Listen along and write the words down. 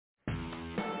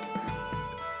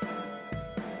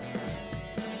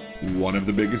One of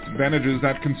the biggest advantages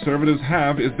that conservatives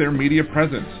have is their media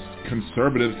presence.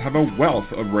 Conservatives have a wealth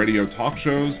of radio talk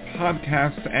shows,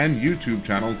 podcasts, and YouTube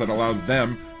channels that allow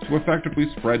them to effectively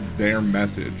spread their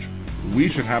message.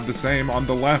 We should have the same on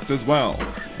the left as well.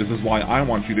 This is why I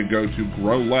want you to go to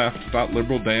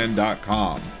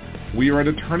growleft.liberaldan.com. We are at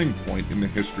a turning point in the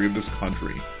history of this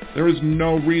country. There is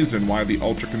no reason why the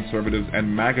ultra-conservatives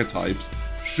and MAGA types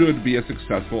should be as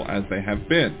successful as they have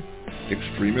been.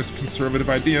 Extremist conservative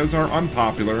ideas are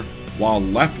unpopular, while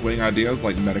left-wing ideas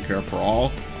like Medicare for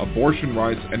all, abortion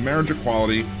rights, and marriage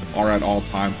equality are at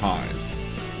all-time highs.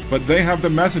 But they have the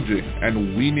messaging,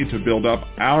 and we need to build up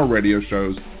our radio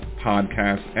shows,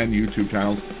 podcasts, and YouTube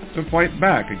channels to fight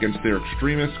back against their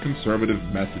extremist conservative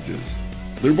messages.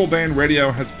 Liberal Dan Radio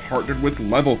has partnered with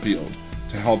Levelfield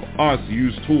to help us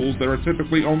use tools that are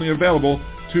typically only available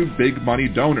to big money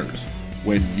donors.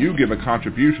 When you give a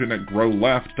contribution at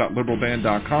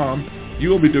growleft.liberaldan.com, you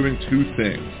will be doing two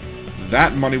things.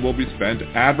 That money will be spent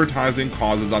advertising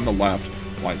causes on the left,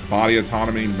 like body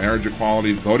autonomy, marriage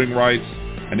equality, voting rights,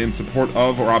 and in support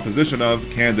of or opposition of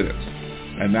candidates.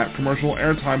 And that commercial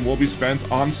airtime will be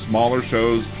spent on smaller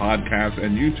shows, podcasts,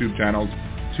 and YouTube channels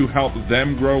to help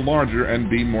them grow larger and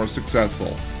be more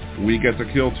successful. We get to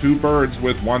kill two birds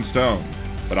with one stone,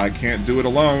 but I can't do it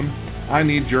alone. I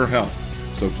need your help.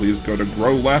 So please go to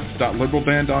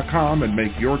growleft.liberaldan.com and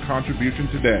make your contribution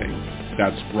today.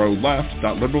 That's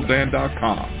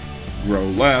growleft.liberaldan.com.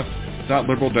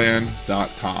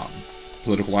 growleft.liberaldan.com.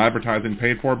 Political advertising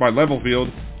paid for by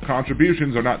Levelfield.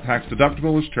 Contributions are not tax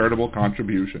deductible as charitable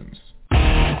contributions.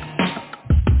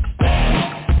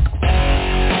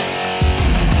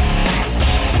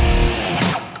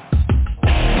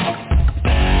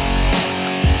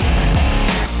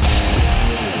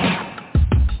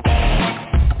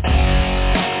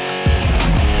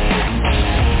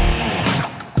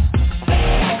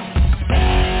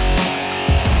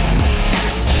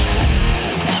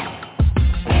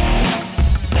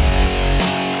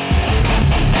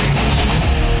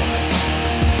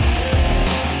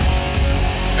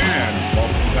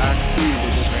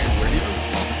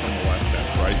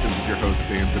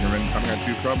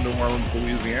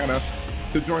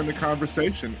 To join the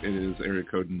conversation, it is area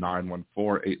code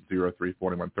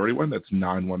 914-803-4131. That's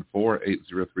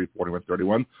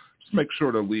 914-803-4131. Just make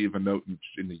sure to leave a note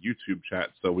in the YouTube chat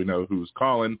so we know who's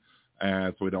calling,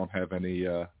 and so we don't have any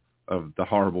of the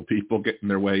horrible people getting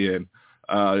their way in.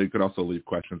 You could also leave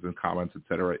questions and comments,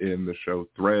 etc., in the show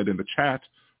thread in the chat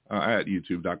at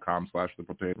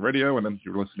youtube.com/liberaldanradio. And then if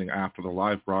you're listening after the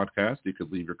live broadcast, you could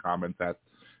leave your comments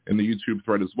in the YouTube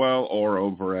thread as well, or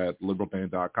over at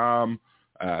liberaldan.com.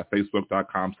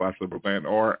 Facebook.com/LiberalDan,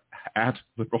 or at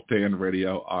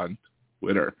LiberalDanRadio on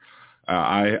Twitter.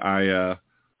 I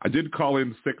did call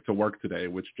in sick to work today,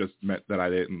 which just meant that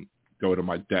I didn't go to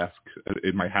my desk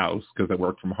in my house because I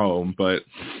work from home, but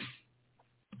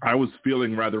I was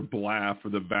feeling rather blah for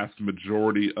the vast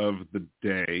majority of the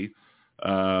day.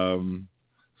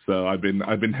 So I've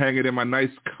been hanging in my nice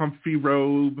comfy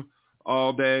robe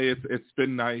all day. It's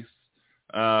been nice.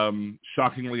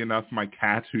 Shockingly enough, my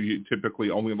cat, who typically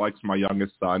only likes my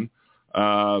youngest son,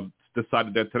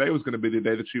 decided that today was going to be the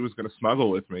day that she was going to snuggle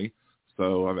with me.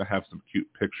 So I have some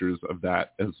cute pictures of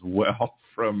that as well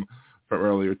from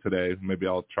earlier today. Maybe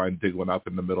I'll try and dig one up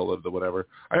in the middle of the whatever.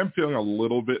 I am feeling a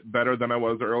little bit better than I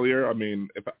was earlier. I mean,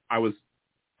 if I was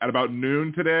at about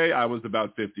noon today, I was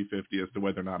about 50-50 as to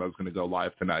whether or not I was going to go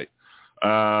live tonight.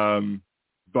 But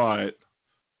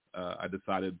I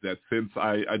decided that since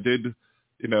I did,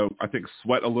 I think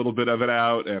sweat a little bit of it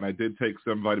out, and I did take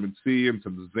some vitamin C and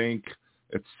some zinc,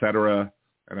 etc.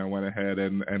 And I went ahead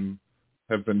and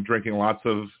have been drinking lots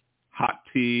of hot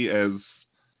tea, as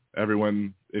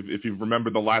everyone, if you remember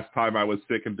the last time I was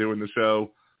sick and doing the show,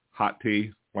 hot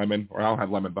tea, lemon, or I don't have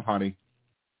lemon, but honey.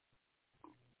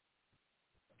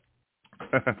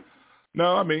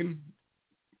 No, I mean,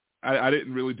 I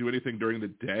didn't really do anything during the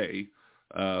day.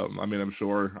 I mean, I'm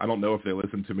sure, I don't know if they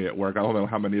listen to me at work. I don't know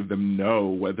how many of them know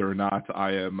whether or not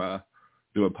I am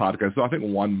doing a podcast. So I think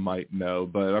one might know,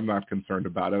 but I'm not concerned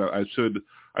about it. I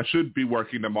should be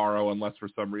working tomorrow unless for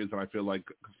some reason I feel like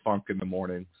funk in the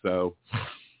morning. So,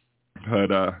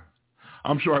 but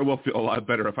I'm sure I will feel a lot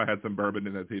better if I had some bourbon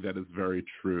in the tea. That is very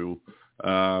true.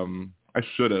 I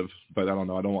should have, but I don't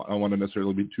know. I don't want to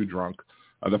necessarily be too drunk.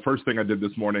 The first thing I did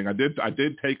this morning, I did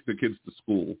take the kids to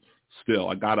school. Still,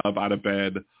 I got up out of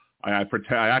bed. I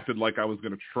acted like I was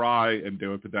going to try and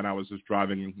do it, but then I was just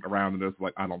driving around and just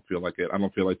like, I don't feel like it. I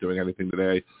don't feel like doing anything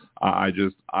today. I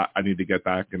need to get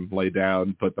back and lay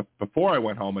down. But before I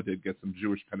went home, I did get some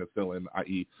Jewish penicillin,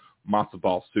 i.e. matzo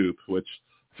ball soup, which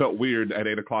I felt weird at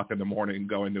 8 o'clock in the morning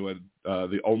going to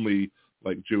the only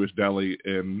Jewish deli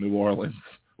in New Orleans,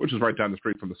 which is right down the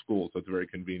street from the school, so it's very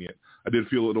convenient. I did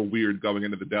feel a little weird going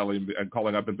into the deli and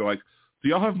calling up and be like, "Do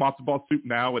y'all have matzo ball soup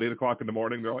now at 8 o'clock in the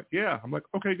morning?" They're like, "Yeah." I'm like,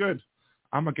 "Okay, good.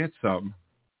 I'm gonna get some."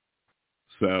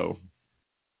 So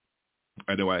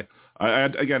anyway,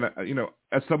 again,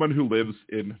 as someone who lives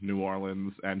in New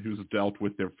Orleans and who's dealt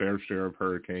with their fair share of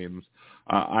hurricanes,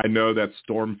 I know that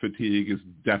storm fatigue is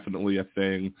definitely a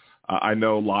thing. I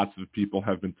know lots of people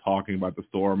have been talking about the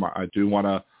storm. I do want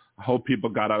to hope people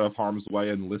got out of harm's way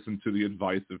and listened to the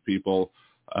advice of people.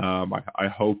 I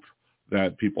hope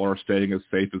that people are staying as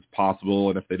safe as possible,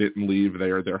 and if they didn't leave,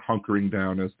 they're hunkering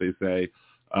down, as they say.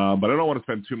 But I don't want to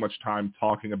spend too much time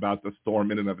talking about the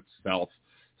storm in and of itself,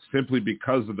 simply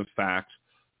because of the fact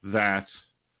that,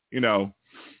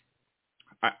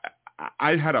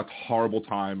 I had a horrible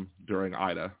time during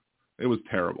Ida. It was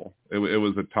terrible. It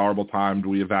was a terrible time.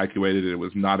 We evacuated. It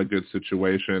was not a good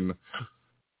situation.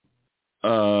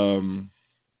 So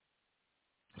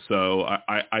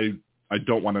I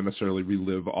don't want to necessarily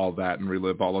relive all that and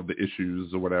relive all of the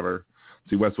issues or whatever.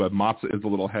 See, Westwood, matzah is a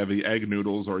little heavy. Egg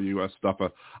noodles or U.S. stuff.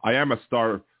 I am a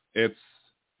star. It's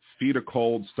feed a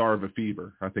cold, starve a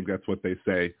fever. I think that's what they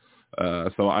say.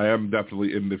 So I am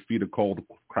definitely in the feed a cold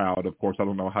crowd. Of course, I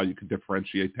don't know how you can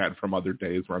differentiate that from other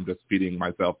days where I'm just feeding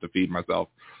myself to feed myself.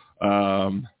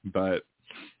 And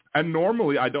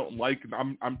normally I don't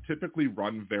I'm typically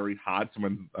run very hot.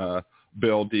 Someone,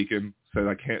 Bill Deacon said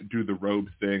I can't do the robe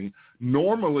thing.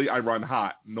 Normally I run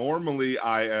hot. Normally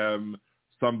I am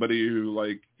somebody who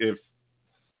if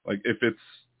it's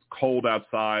cold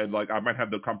outside, I might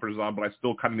have the comforters on, but I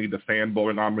still kind of need the fan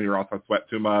blowing on me or else I sweat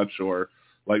too much, or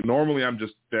normally I'm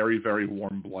just very, very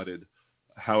warm-blooded.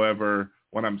 However,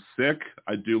 when I'm sick,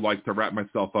 I do like to wrap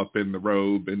myself up in the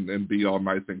robe and be all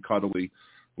nice and cuddly,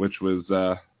 which was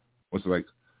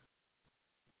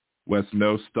West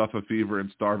no stuff a fever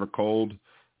and starve a cold.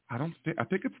 I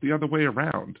think it's the other way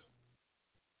around.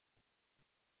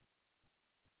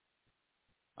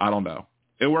 I don't know.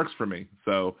 It works for me.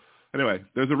 So anyway,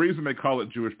 there's a reason they call it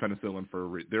Jewish penicillin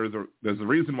there's a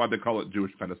reason why they call it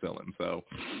Jewish penicillin. So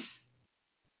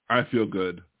I feel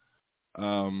good.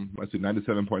 Let's see,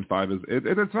 97.5 is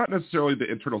it's not necessarily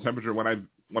the internal temperature. When I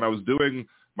was doing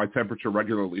my temperature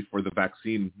regularly for the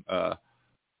vaccine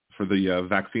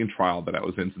vaccine trial that I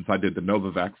was in, since I did the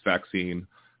Novavax vaccine,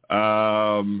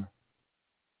 my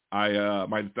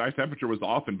temperature was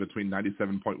often between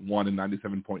 97.1 and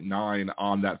 97.9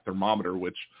 on that thermometer,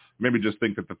 which made me just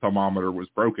think that the thermometer was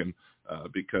broken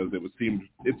because it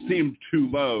seemed too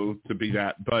low to be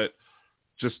that, but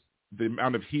just the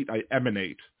amount of heat I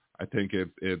emanate, I think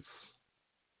it's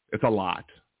a lot.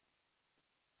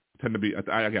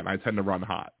 I tend to run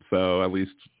hot, so at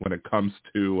least when it comes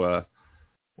to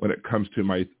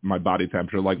my body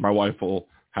temperature, my wife will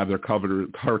have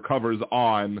her covers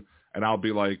on, and I'll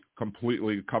be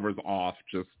completely covers off,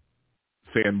 just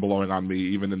fan blowing on me,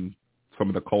 even in some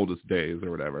of the coldest days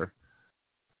or whatever.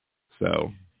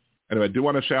 So anyway, I do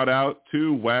want to shout out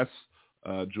to Wes,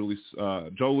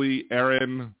 Jolie,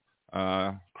 Aaron,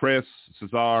 Chris,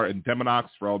 Cesar, and Demonox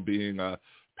for all being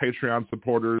Patreon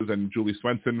supporters, and Julie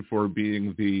Swenson for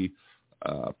being the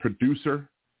producer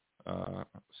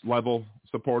level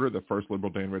supporter, the first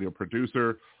Liberal Dan Radio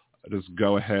producer. Just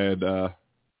go ahead,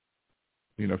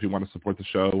 if you want to support the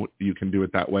show, you can do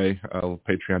it that way,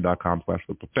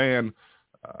 patreon.com/LiberalDan.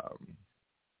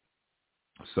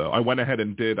 So I went ahead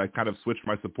and I kind of switched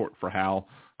my support for Hal.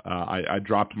 I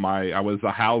was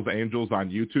a Hal's Angels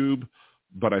on YouTube,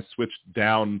 but I switched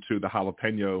down to the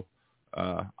jalapeno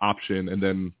option, and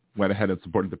then went ahead and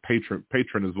supported the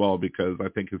patron as well, because I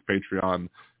think his Patreon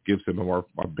gives him a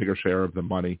bigger share of the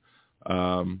money.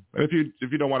 And if you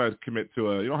don't want to commit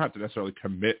you don't have to necessarily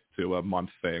commit to a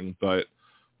month thing, but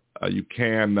you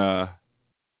can.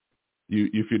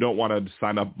 If you don't want to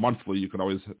sign up monthly, you can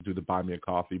always do the Buy Me a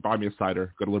Coffee, Buy Me a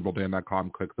Cider. Go to liberaldan.com,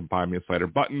 click the Buy Me a Cider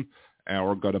button,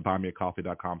 or go to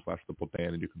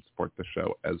buymeacoffee.com/liberaldan, and you can support the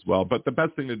show as well. But the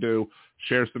best thing to do,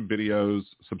 share some videos,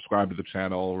 subscribe to the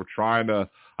channel. We're trying to.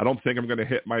 I don't think I'm going to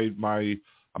hit my.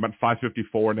 I'm at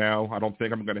 554 now. I don't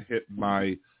think I'm going to hit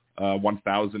my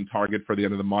 1,000 target for the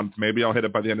end of the month. Maybe I'll hit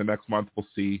it by the end of next month. We'll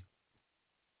see.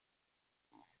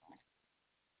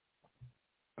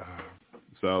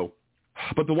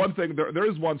 But the one thing, there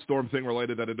is one storm thing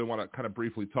related that I do want to kind of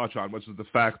briefly touch on, which is the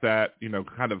fact that,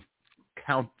 kind of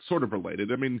sort of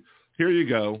related. I mean, here you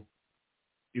go.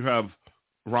 You have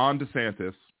Ron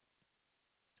DeSantis,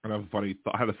 and I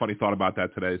had a funny thought about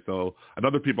that today. So, and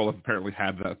other people have apparently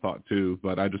had that thought too,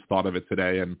 but I just thought of it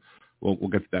today, and we'll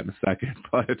get to that in a second.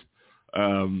 But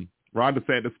Ron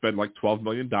DeSantis spent like $12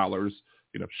 million,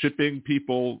 shipping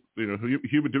people,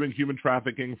 doing human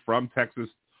trafficking from Texas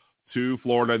to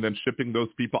Florida and then shipping those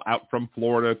people out from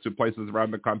Florida to places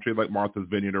around the country like Martha's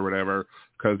Vineyard or whatever,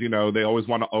 because, they always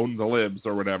want to own the libs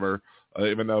or whatever,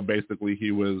 even though basically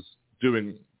he was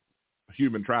doing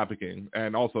human trafficking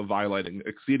and also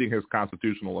exceeding his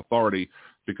constitutional authority,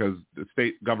 because the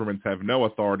state governments have no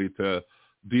authority to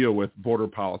deal with border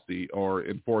policy or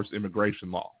enforce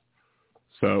immigration law.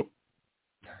 So,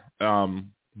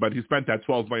 but he spent that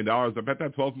 $12 million. I bet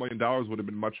that $12 million would have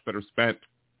been much better spent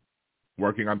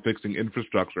working on fixing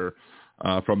infrastructure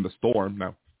from the storm.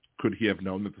 Now, could he have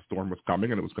known that the storm was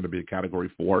coming and it was going to be a Category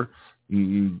 4?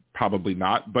 Probably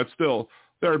not. But still,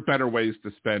 there are better ways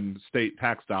to spend state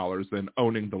tax dollars than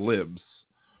owning the libs.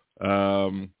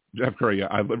 Jeff Curry,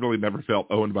 I literally never felt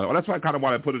owned by it. Well, that's why I kind of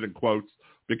want to put it in quotes,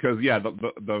 because,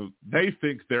 they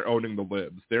think they're owning the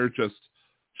libs. They're just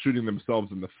shooting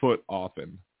themselves in the foot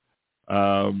often.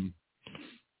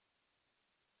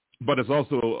 But it's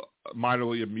also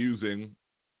minorly amusing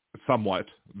somewhat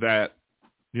that,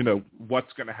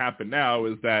 what's going to happen now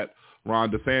is that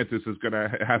Ron DeSantis is going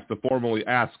to have to formally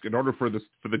ask, in order for the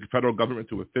federal government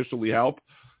to officially help,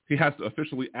 he has to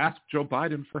officially ask Joe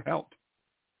Biden for help.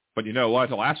 But you know what?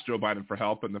 He'll ask Joe Biden for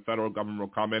help, and the federal government will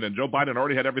come in. And Joe Biden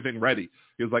already had everything ready.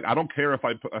 He was like, I don't care if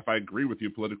I agree with you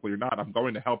politically or not. I'm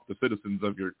going to help the citizens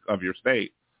of your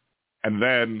state. And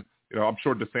then, I'm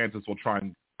sure DeSantis will try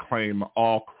and claim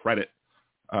all credit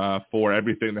for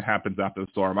everything that happens after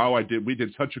the storm. We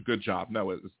did such a good job.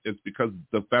 No, it's because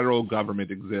the federal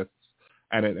government exists,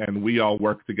 and we all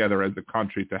work together as a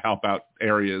country to help out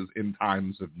areas in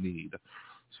times of need.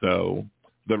 So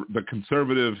the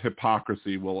conservative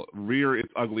hypocrisy will rear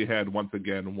its ugly head once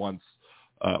again once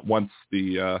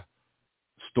the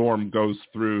storm goes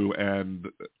through and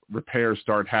repairs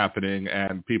start happening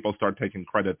and people start taking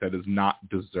credit that is not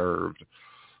deserved.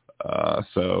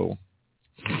 So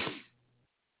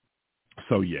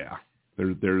yeah,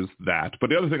 there's that. But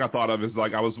the other thing I thought of is,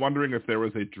 like, I was wondering if there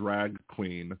was a drag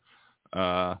queen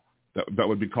that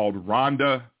would be called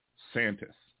Rhonda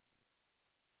Santis.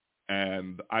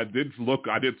 And I did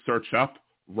search up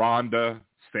Ron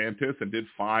DeSantis and did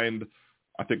find,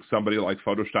 I think somebody like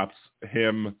photoshops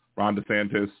him, Ron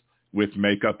DeSantis, with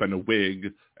makeup and a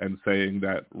wig, and saying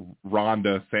that Ron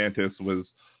DeSantis was,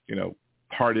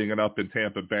 partying it up in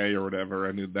Tampa Bay or whatever,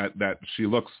 and that she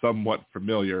looks somewhat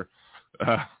familiar.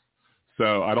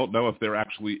 So I don't know if there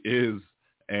actually is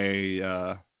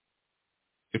a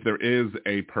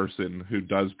person who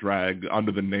does drag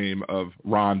under the name of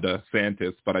Ron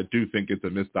DeSantis, but I do think it's a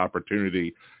missed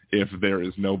opportunity if there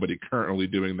is nobody currently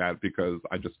doing that, because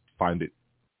I just find it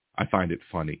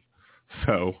funny.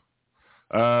 So,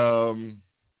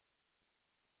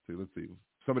 let's see.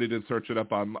 Somebody did search it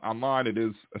up online. It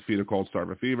is a fetal cold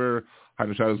starve fever.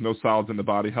 Hydrogen shadows, no solids in the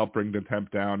body, help bring the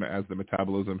temp down as the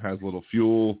metabolism has little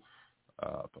fuel.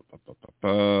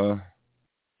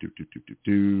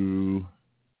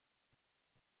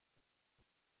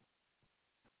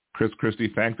 Chris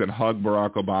Christie thanked and hugged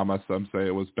Barack Obama. Some say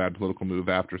it was a bad political move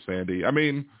after Sandy. I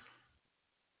mean,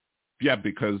 yeah,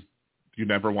 because you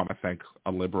never want to thank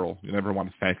a liberal. You never want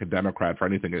to thank a Democrat for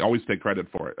anything. You always take credit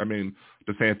for it. I mean,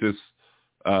 DeSantis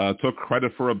took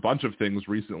credit for a bunch of things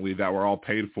recently that were all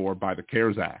paid for by the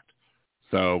CARES Act.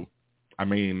 So, I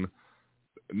mean,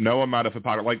 no amount of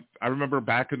hypocrisy. Like, I remember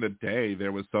back in the day,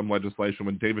 there was some legislation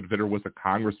when David Vitter was a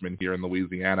congressman here in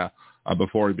Louisiana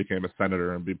before he became a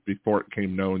senator and before it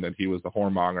became known that he was a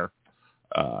whoremonger.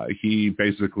 He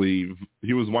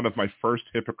was one of my first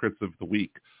hypocrites of the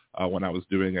week when I was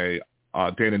doing a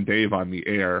Dan and Dave on the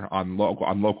air on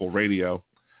local radio.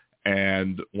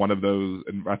 And one of those,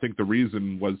 and I think the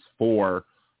reason was for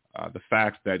the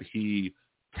fact that he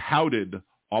touted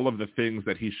all of the things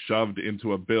that he shoved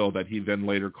into a bill that he then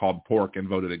later called pork and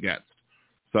voted against.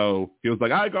 So he was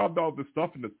like, I got all this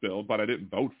stuff in this bill, but I didn't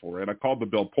vote for it. I called the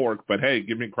bill pork, but hey,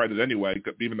 give me credit anyway,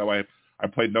 even though I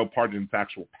played no part in its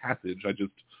actual passage. I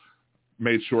just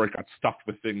made sure it got stuffed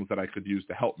with things that I could use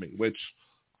to help me, which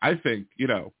I think,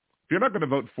 if you're not going to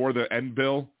vote for the end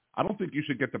bill, I don't think you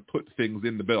should get to put things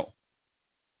in the bill.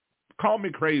 Call me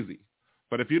crazy,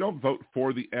 but if you don't vote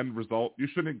for the end result, you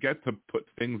shouldn't get to put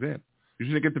things in. You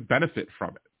shouldn't get to benefit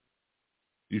from it.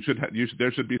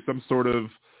 There should be some sort of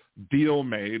deal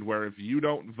made where if you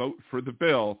don't vote for the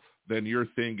bill, then your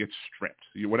thing gets stripped.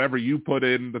 Whatever you put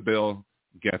in the bill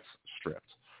gets stripped.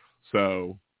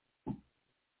 So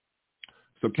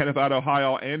Kenneth out of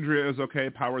Ohio, Andrea is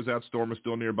okay. Power's out. Storm is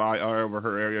still nearby over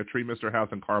her area. Tree missed her house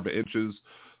in Carba Inches.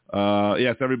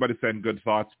 Yes, everybody send good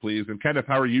thoughts, please. And Kenneth,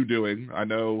 how are you doing? I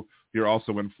know you're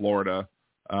also in Florida.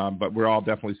 But we're all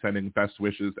definitely sending best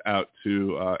wishes out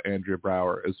to Andrea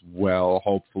Brower as well.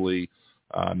 Hopefully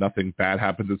nothing bad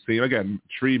happens at sea. Again,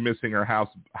 tree missing her house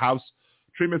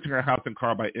and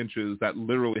car by inches. That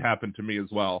literally happened to me as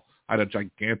well. I had a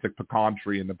gigantic pecan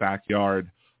tree in the backyard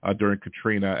during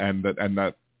Katrina, and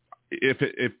that if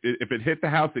it hit the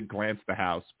house, it glanced the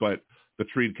house, but the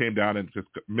tree came down and just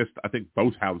missed, I think,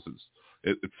 both houses.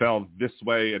 It fell this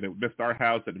way, and it missed our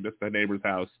house, and it missed the neighbor's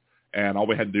house, and all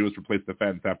we had to do was replace the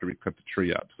fence after we cut the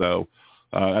tree up. So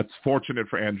that's fortunate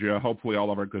for Andrea. Hopefully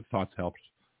all of our good thoughts helped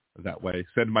that way.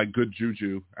 Send my good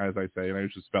juju, as I say, and I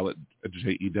usually spell it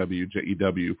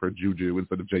Jew for juju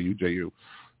instead of Juju.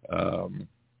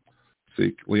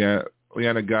 See,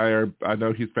 Leanna Geyer, I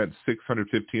know he spent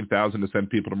 $615,000 to send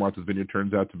people to Martha's Vineyard.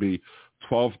 Turns out to be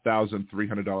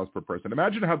 $12,300 per person.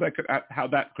 Imagine how that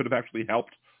could have actually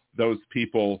helped those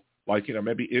people, like,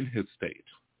 maybe in his state.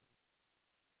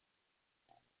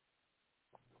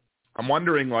 I'm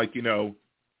wondering, like,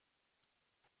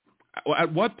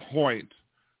 at what point,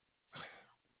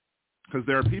 because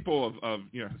there are people of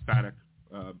Hispanic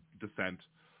descent,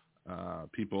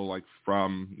 people like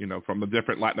from the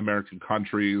different Latin American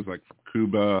countries, like from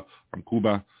Cuba,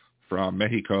 from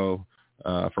Mexico,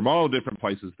 from all different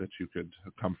places that you could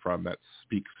come from that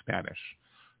speak Spanish.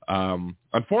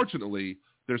 Unfortunately,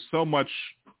 there's so much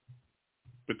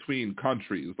between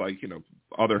countries, like,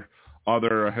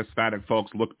 other Hispanic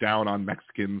folks look down on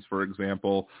Mexicans, for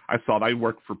example. I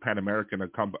worked for Pan American,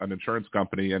 an insurance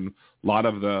company, and a lot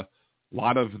of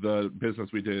the business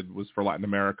we did was for Latin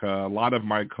America. A lot of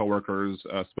my coworkers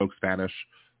spoke Spanish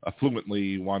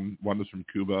fluently. One was from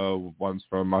Cuba, one's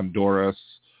from Honduras,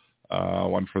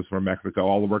 one was from Mexico,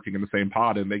 all working in the same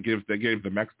pod, and they gave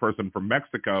the person from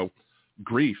Mexico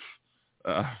grief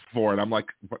for it. I'm like,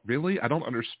 what, really? I don't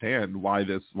understand why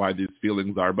these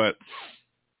feelings are, but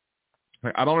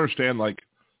I don't understand, like,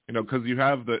 because you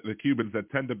have the Cubans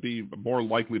that tend to be more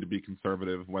likely to be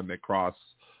conservative when they cross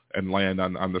and land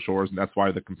on the shores, and that's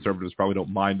why the conservatives probably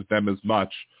don't mind them as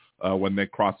much when they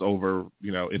cross over,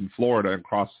 in Florida and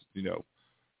cross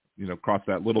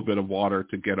that little bit of water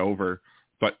to get over.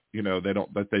 But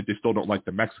they still don't like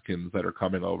the Mexicans that are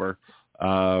coming over.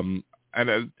 And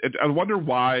I wonder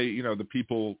why the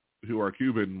people who are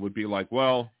Cuban would be like,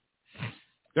 well,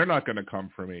 they're not going to come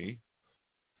for me.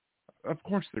 Of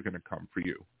course they're going to come for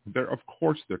you. Of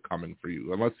course they're coming for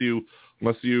you. Unless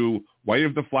you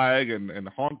wave the flag and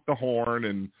honk the horn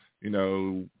and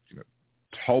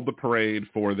hold the parade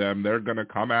for them, they're going to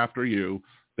come after you.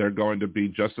 They're going to be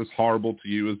just as horrible to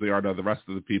you as they are to the rest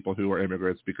of the people who are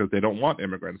immigrants, because they don't want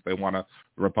immigrants. The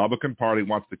Republican Party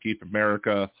wants to keep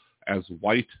America as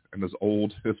white and as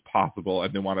old as possible,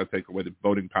 and they want to take away the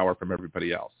voting power from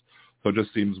everybody else. So it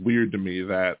just seems weird to me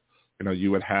that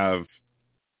you would have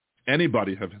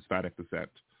anybody of Hispanic descent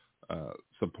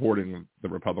supporting the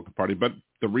Republican Party. But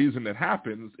the reason it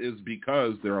happens is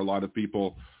because there are a lot of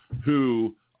people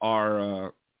who are,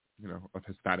 of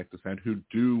Hispanic descent who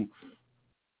do,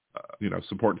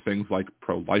 support things like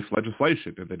pro-life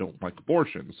legislation, and they don't like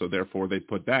abortion. So therefore they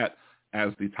put that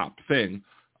as the top thing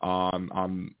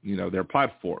on their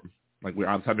platform. Like,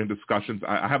 I was having discussions.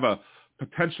 I have a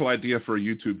potential idea for a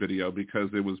YouTube video because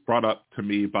it was brought up to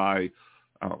me by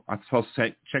I saw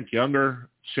Cenk Younger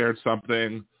shared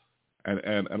something,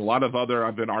 and a lot of other.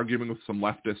 I've been arguing with some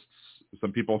leftists,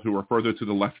 some people who are further to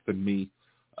the left than me,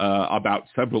 about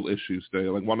several issues today.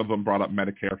 Like, one of them brought up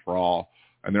Medicare for all,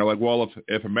 and they're like, well,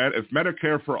 if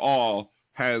Medicare for all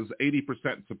has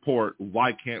 80% support,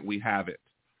 why can't we have it?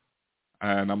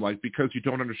 And I'm like, because you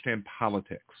don't understand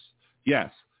politics.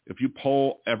 Yes, if you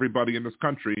poll everybody in this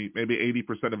country, maybe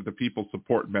 80% of the people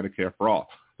support Medicare for all.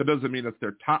 That doesn't mean it's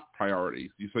their top priority.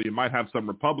 So you might have some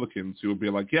Republicans who will be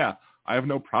like, yeah, I have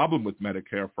no problem with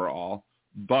Medicare for all,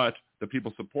 but the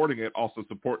people supporting it also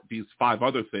support these 5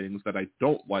 other things that I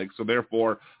don't like, so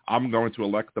therefore I'm going to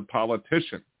elect the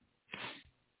politician.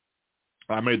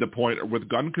 I made the point with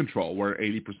gun control, where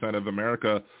 80% of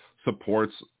America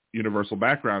supports universal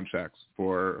background checks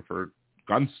for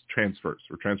gun transfers,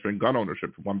 or transferring gun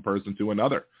ownership from one person to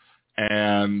another.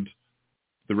 And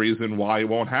the reason why it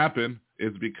won't happen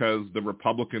is because the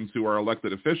Republicans who are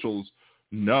elected officials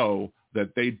know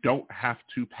that they don't have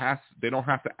to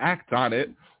act on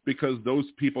it, because those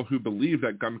people who believe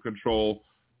that gun control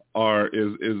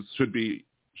should be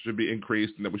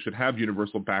increased, and that we should have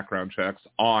universal background checks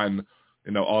on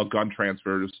all gun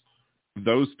transfers,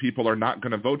 those people are not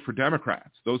going to vote for Democrats.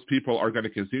 Those people are going to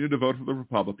continue to vote for the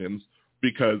Republicans,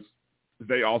 because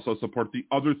they also support the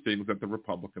other things that the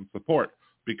Republicans support,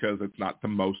 because it's not the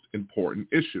most important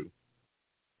issue.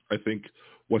 I think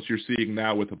what you're seeing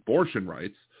now with abortion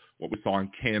rights, what we saw in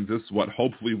Kansas, what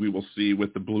hopefully we will see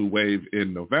with the blue wave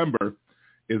in November,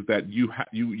 is that you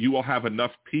will have enough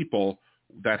people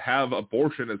that have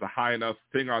abortion as a high enough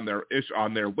thing on their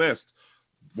list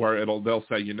where they'll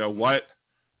say, you know what,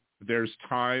 there's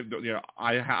time.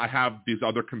 I have these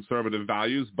other conservative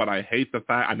values, but I hate the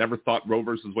fact I never thought Roe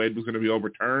versus Wade was going to be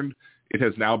overturned. It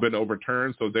has now been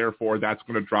overturned, so therefore that's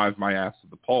going to drive my ass to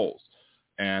the polls.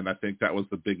 And I think that was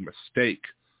the big mistake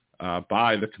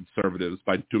by the conservatives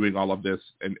by doing all of this,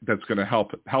 and that's going to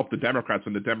help the Democrats.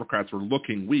 And the Democrats were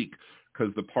looking weak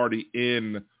because the party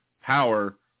in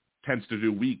power tends to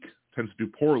do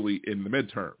poorly in the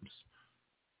midterms.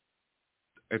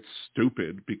 It's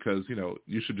stupid because,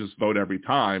 you should just vote every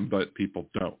time, but people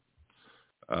don't.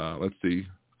 Let's see.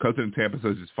 Cousin in Tampa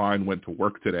says he's fine, went to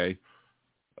work today.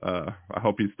 I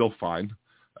hope he's still fine.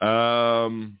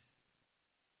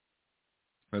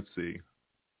 Let's see.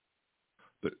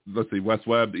 Wes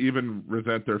Webb, even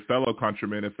resent their fellow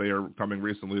countrymen if they are coming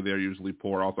recently. They are usually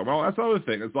poor also. Well, that's the other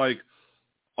thing. It's like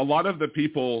a lot of the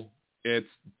people,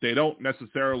 they don't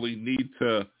necessarily need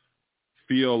to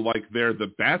feel like they're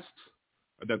the best,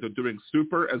 that they're doing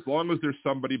super, as long as there's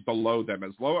somebody below them,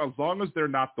 as long as they're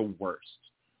not the worst.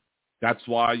 That's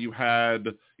why you had,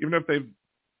 even if they've,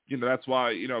 that's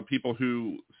why, people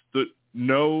who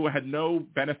had no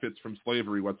benefits from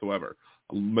slavery whatsoever.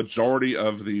 A majority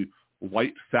of the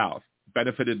white South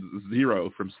benefited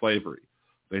zero from slavery.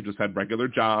 They just had regular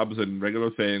jobs and regular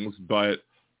things, but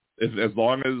as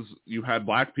long as you had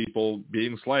black people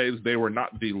being slaves, they were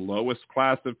not the lowest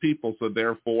class of people, so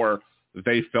therefore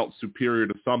they felt superior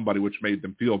to somebody, which made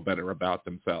them feel better about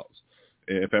themselves.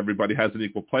 If everybody has an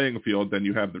equal playing field, then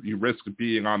you risk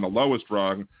being on the lowest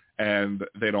rung, and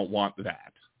they don't want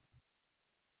that.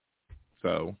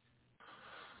 So,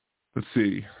 let's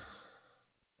see.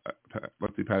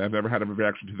 Pat, I've never had a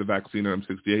reaction to the vaccine, and I'm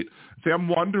 68. See, I'm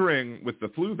wondering with the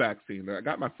flu vaccine. I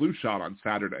got my flu shot on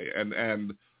Saturday,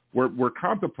 and we're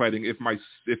contemplating if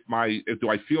do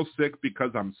I feel sick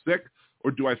because I'm sick,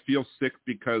 or do I feel sick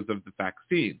because of the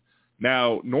vaccine?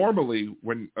 Now, normally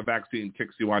when a vaccine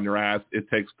kicks you on your ass, it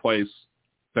takes place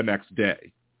the next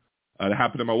day. It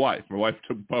happened to my wife. My wife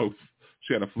took both.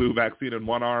 She had a flu vaccine in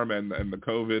one arm and the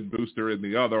COVID booster in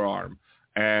the other arm,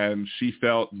 and she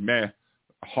felt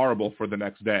horrible for the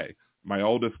next day. My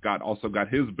oldest also got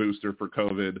his booster for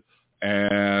COVID,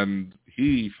 and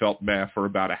he felt for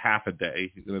about a half a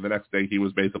day. The next day he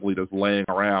was basically just laying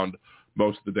around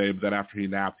most of the day, but then after he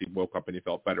napped, he woke up and he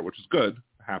felt better, which is good.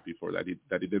 Happy for that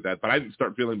he did that. But I didn't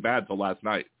start feeling bad till last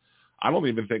night. I don't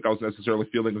even think I was necessarily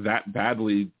feeling that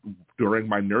badly during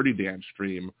my Nerdy Dance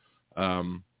stream. I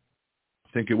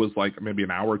think it was like maybe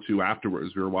an hour or two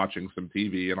afterwards. We were watching some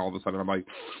TV, and all of a sudden I'm like,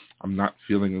 I'm not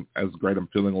feeling as great. I'm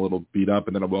feeling a little beat up,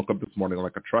 and then I woke up this morning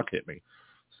like a truck hit me.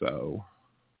 So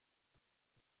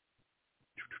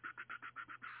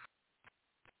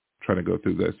trying to go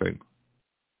through this thing.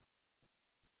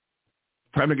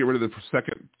 Time to get rid of the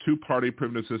second two-party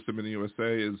primitive system in the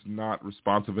USA is not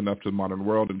responsive enough to the modern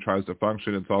world and tries to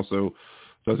function. It also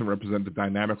doesn't represent the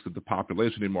dynamics of the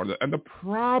population anymore. And the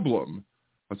problem,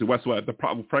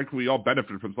 frankly, we all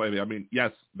benefited from slavery. I mean,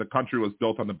 yes, the country was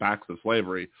built on the backs of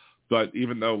slavery, but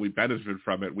even though we benefited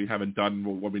from it, we haven't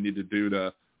done what we need to do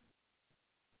to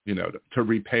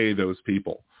repay those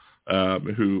people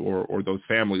or those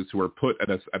families who are put at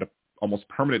a almost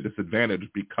permanent disadvantage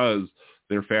because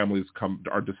their families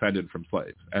are descended from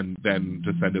slaves and then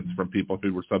descendants from people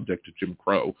who were subject to Jim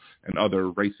Crow and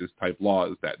other racist type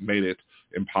laws that made it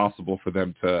impossible for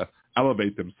them to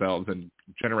elevate themselves and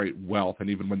generate wealth. And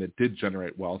even when they did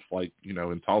generate wealth, like,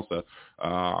 in Tulsa,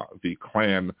 the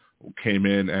Klan came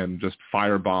in and just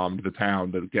firebombed the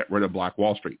town to get rid of Black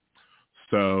Wall Street.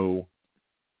 So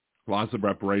lots of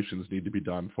reparations need to be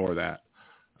done for that.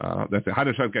 That's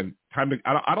it. Again,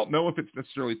 I don't know if it's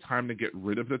necessarily time to get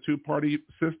rid of the two-party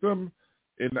system.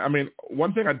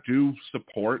 One thing I do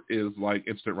support is like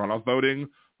instant runoff voting,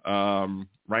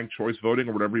 ranked choice voting,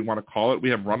 or whatever you want to call it.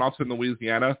 We have runoffs in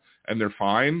Louisiana, and they're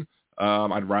fine.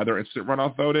 I'd rather instant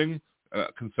runoff voting.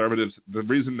 Conservatives, the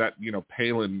reason that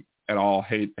Palin et al.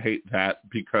 hate that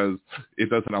because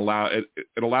it doesn't allow it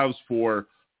allows for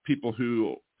people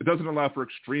who it doesn't allow for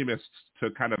extremists to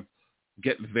kind of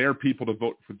get their people to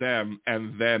vote for them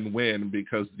and then win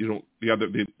because the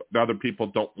other people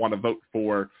don't want to vote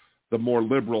for the more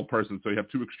liberal person. So you have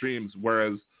two extremes,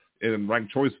 whereas in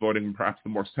ranked choice voting, perhaps the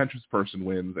more centrist person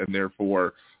wins, and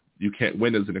therefore you can't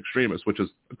win as an extremist, which is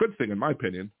a good thing in my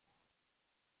opinion.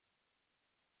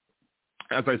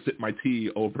 As I sip my tea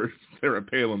over Sarah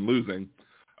Palin losing.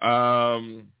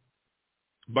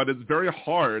 But it's very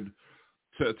hard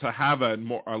to have a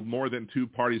more than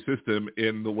two-party system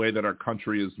in the way that our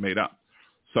country is made up.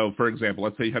 So, for example,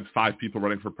 let's say you had 5 people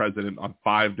running for president on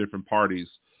 5 different parties,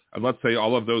 and let's say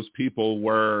all of those people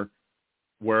were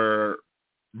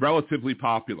relatively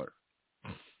popular.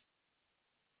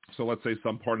 So let's say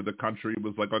some part of the country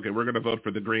was like, okay, we're going to vote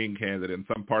for the Green candidate, and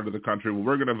some part of the country, well,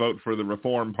 we're going to vote for the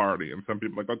Reform Party, and some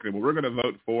people are like, okay, well, we're going to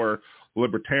vote for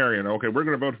Libertarian, okay, we're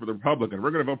going to vote for the Republican,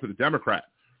 we're going to vote for the Democrat.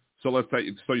 So let's say,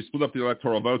 so you split up the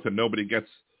electoral votes, and nobody gets,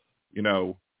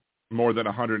 more than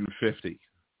 150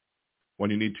 when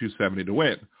you need 270 to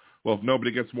win. Well, if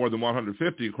nobody gets more than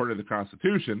 150 according to the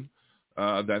Constitution,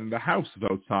 then the House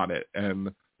votes on it,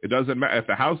 and it doesn't matter if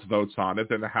the House votes on it,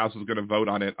 then the House is going to vote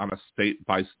on it on a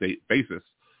state-by-state basis.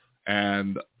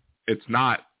 And it's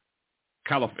not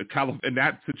in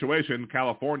that situation,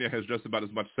 California has just about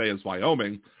as much say as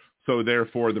Wyoming. So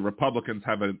therefore, the Republicans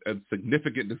have a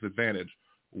significant disadvantage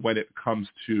when it comes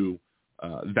to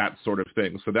that sort of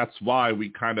thing. So that's why we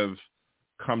kind of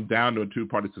come down to a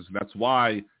two-party system. That's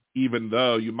why even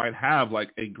though you might have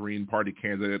like a Green Party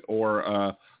candidate or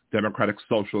a Democratic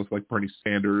Socialist like Bernie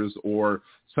Sanders or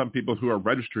some people who are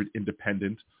registered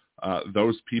independent,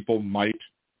 those people might,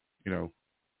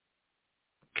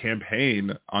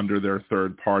 campaign under their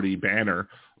third party banner,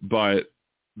 but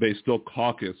they still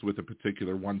caucus with a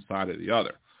particular one side or the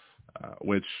other,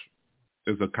 which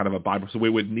is a kind of a Bible. So we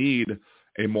would need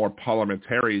a more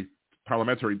parliamentary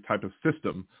type of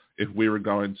system if we were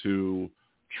going to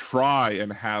try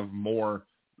and have more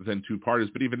than 2 parties.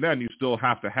 But even then, you still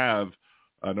have to have,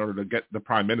 in order to get the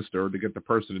prime minister, to get the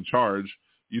person in charge,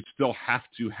 you'd still have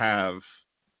to have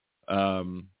a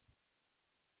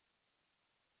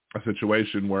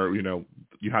situation where, you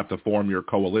have to form your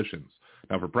coalitions.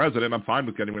 Now, for president, I'm fine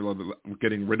with getting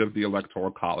rid of the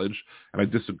Electoral College, and I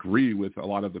disagree with a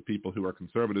lot of the people who are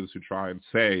conservatives who try and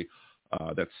say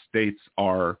that states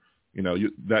are,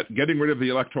 that getting rid of the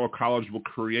Electoral College will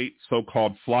create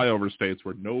so-called flyover states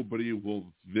where nobody will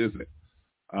visit.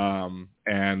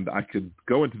 And I could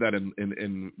go into that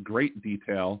in great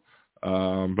detail,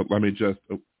 but let me just,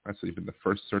 that's even the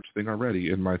first search thing already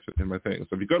in my thing.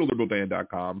 So if you go to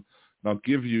liberaldan.com, and I'll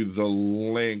give you the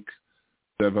link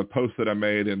of a post that I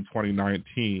made in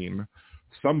 2019.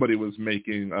 Somebody was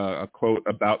making a quote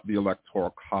about the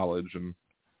Electoral College, and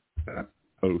that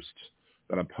post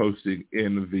that I'm posting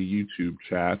in the YouTube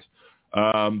chat.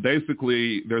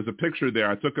 Basically, there's a picture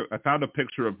there. I found a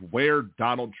picture of where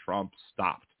Donald Trump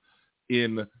stopped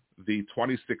in the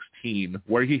 2016,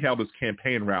 where he held his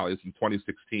campaign rallies in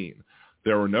 2016.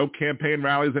 There were no campaign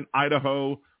rallies in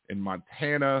Idaho, in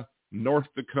Montana, North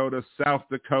Dakota, South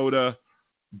Dakota.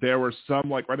 There were some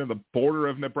like right on the border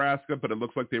of Nebraska, but it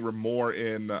looks like they were more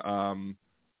in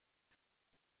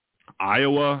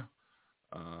Iowa.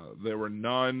 There were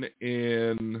none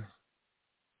in,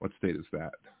 what state is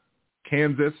that?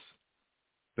 Kansas.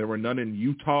 There were none in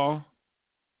Utah.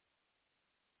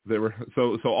 There were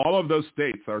so all of those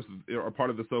states are part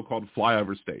of the so-called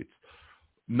flyover states.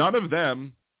 None of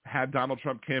them had Donald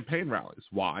Trump campaign rallies.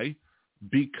 Why?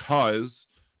 Because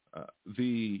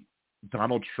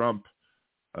Donald Trump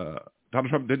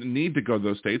didn't need to go to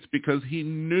those states because he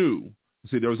knew.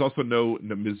 See, there was also no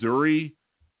Missouri,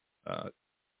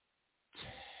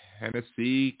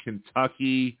 Tennessee,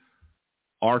 Kentucky,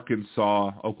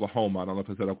 Arkansas, Oklahoma. I don't know if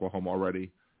I said Oklahoma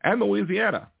already. And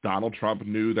Louisiana. Donald Trump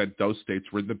knew that those states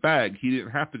were in the bag. He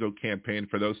didn't have to go campaign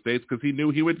for those states because he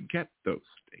knew he would get those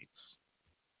states.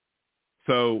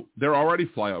 So they're already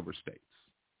flyover states.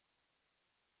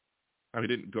 He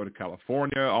didn't go to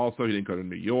California. Also, he didn't go to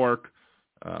New York.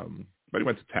 But he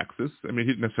went to Texas. He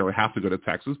didn't necessarily have to go to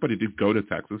Texas, but he did go to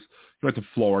Texas. He went to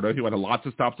Florida. He went to lots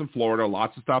of stops in Florida,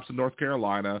 lots of stops in North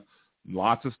Carolina,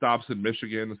 lots of stops in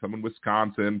Michigan, some in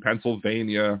Wisconsin,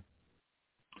 Pennsylvania.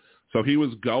 So he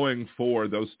was going for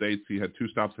those states. He had 2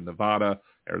 stops in Nevada,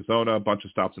 Arizona, a bunch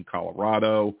of stops in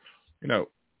Colorado.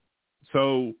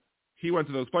 So he went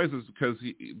to those places because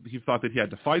he thought that he had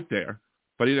to fight there,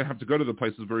 but he didn't have to go to the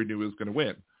places where he knew he was going to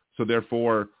win. So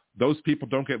therefore, those people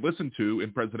don't get listened to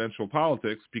in presidential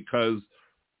politics because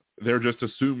they're just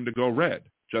assumed to go red,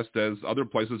 just as other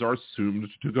places are assumed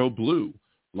to go blue,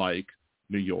 like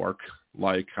New York,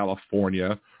 like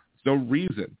California. There's no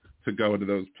reason to go into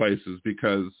those places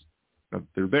because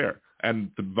they're there.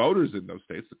 And the voters in those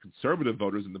states, the conservative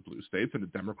voters in the blue states and the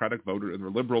Democratic voters and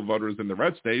the liberal voters in the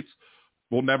red states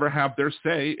will never have their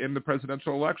say in the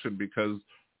presidential election because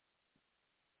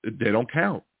they don't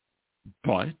count.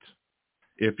 But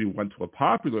if you went to a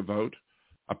popular vote,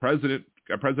 a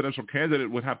presidential candidate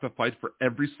would have to fight for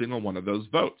every single one of those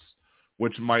votes,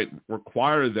 which might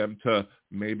require them to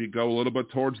maybe go a little bit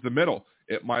towards the middle.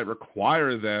 It might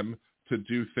require them to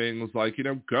do things like,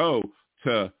 go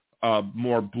to a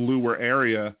more bluer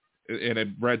area in a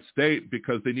red state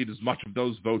because they need as much of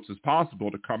those votes as possible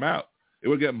to come out. It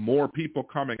would get more people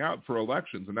coming out for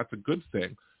elections, and that's a good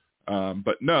thing.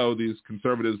 But no, these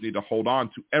conservatives need to hold on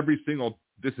to every single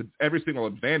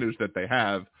advantage that they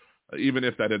have, even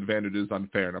if that advantage is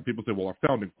unfair. Now, people say, well, our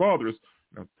founding fathers,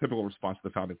 typical response to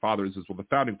the founding fathers is, well, the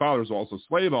founding fathers were also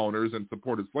slave owners and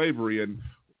supported slavery, and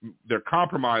their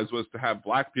compromise was to have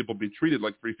black people be treated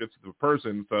like 3/5 of a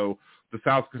person, so the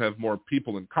South could have more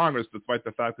people in Congress, despite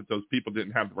the fact that those people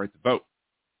didn't have the right to vote.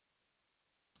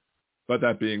 But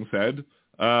that being said,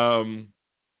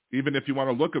 even if you want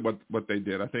to look at what they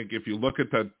did, I think if you look at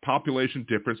the population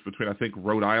difference between, I think,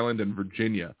 Rhode Island and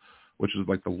Virginia, which is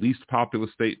like the least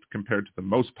populous state compared to the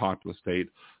most populous state,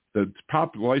 the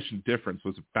population difference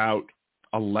was about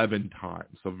 11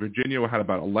 times. So Virginia had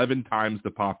about 11 times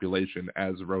the population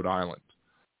as Rhode Island.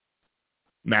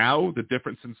 Now, the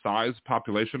difference in size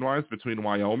population-wise between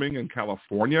Wyoming and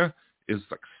California is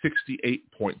like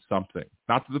 68 point something.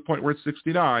 Not to the point where it's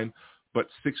 69, but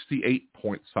 68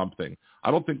 point something.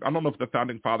 I don't know if the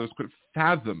founding fathers could have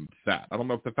fathomed that. I don't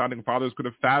know if the founding fathers could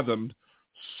have fathomed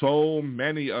so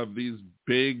many of these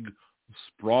big,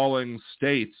 sprawling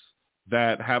states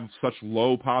that have such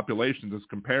low populations as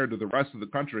compared to the rest of the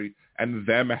country, and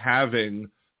them having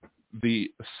the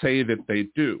say that they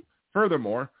do.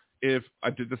 Furthermore, if I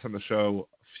did this on the show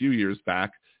a few years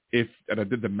back, and I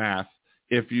did the math,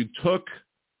 if you took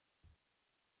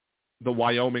the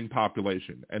Wyoming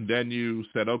population and then you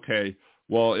said, okay,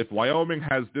 well, if Wyoming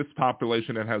has this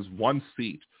population and has one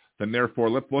seat, then therefore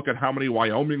let's look at how many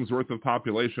Wyoming's worth of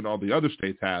population all the other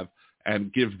states have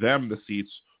and give them the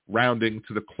seats, rounding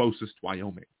to the closest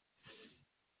Wyoming.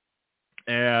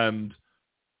 And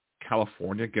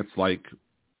California gets like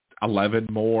 11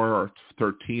 more or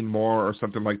 13 more or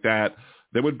something like that.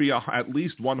 There would be at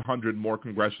least 100 more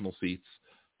congressional seats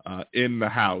in the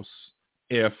House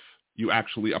if you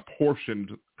actually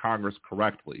apportioned Congress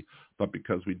correctly. But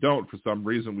because we don't, for some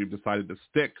reason, we've decided to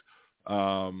stick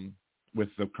with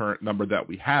the current number that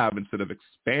we have instead of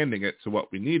expanding it to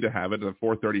what we need to have it at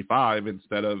 435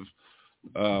 instead of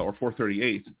or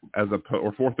 438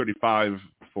 or 435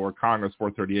 for Congress,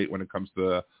 438 when it comes to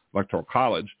the Electoral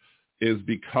College, is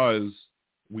because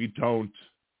we don't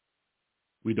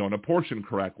apportion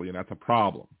correctly, and that's a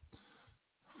problem.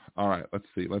 All right, let's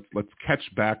see. Let's catch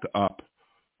back up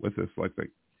with this.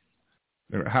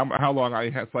 How long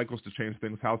I had cycles to change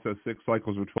things? House says 6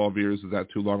 cycles or 12 years. Is that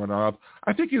too long or not?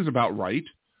 I think he's about right.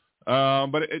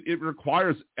 But it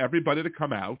requires everybody to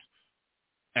come out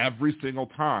every single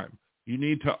time. You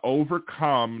need to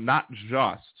overcome not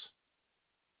just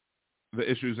the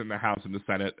issues in the House and the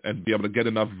Senate and be able to get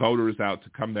enough voters out to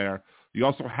come there. You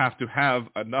also have to have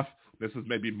enough, this is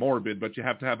maybe morbid, but you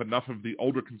have to have enough of the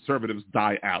older conservatives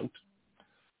die out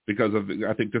because of,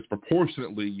 I think,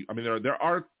 disproportionately. I mean, there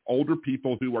are older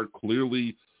people who are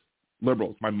clearly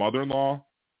liberals. My mother-in-law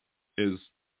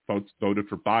voted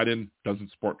for Biden,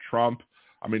 doesn't support Trump.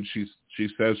 I mean, she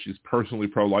says she's personally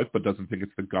pro-life, but doesn't think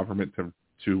it's the government to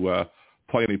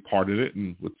play any part in it,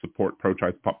 and would support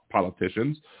pro-choice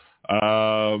politicians.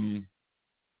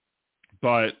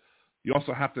 But you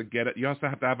also have to get it. You also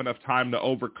have to have enough time to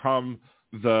overcome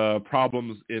the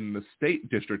problems in the state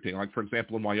districting. Like, for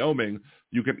example, in Wyoming,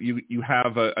 you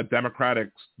have a Democratic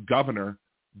governor,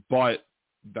 but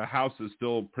the House is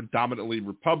still predominantly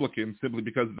Republican simply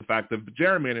because of the fact of the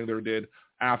gerrymandering they did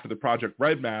after the Project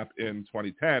Red Map in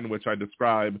 2010, which I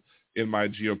describe in my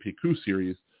GOP coup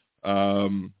series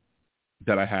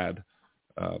that I had,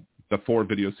 the 4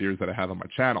 video series that I have on my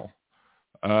channel.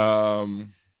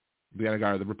 The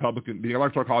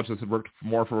Electoral College has worked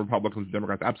more for Republicans than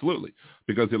Democrats. Absolutely.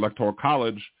 Because the Electoral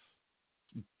College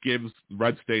gives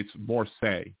red states more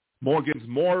say. Gives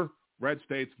more red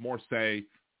states more say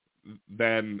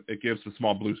than it gives to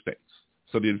small blue states.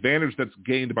 So the advantage that's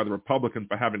gained by the Republicans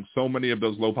by having so many of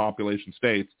those low population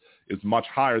states is much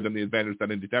higher than the advantage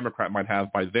that any Democrat might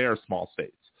have by their small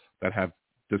states that have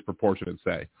disproportionate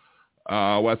say.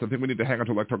 Wes, I think we need to hang on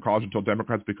to Electoral College until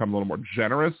Democrats become a little more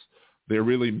generous. They're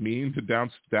really mean to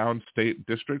downstate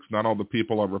districts. Not all the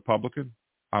people are Republican.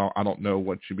 I don't know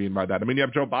what you mean by that. I mean, you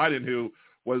have Joe Biden, who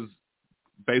was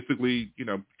basically,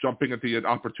 jumping at the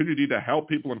opportunity to help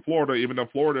people in Florida, even though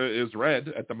Florida is red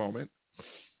at the moment.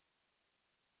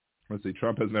 Let's see.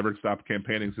 Trump has never stopped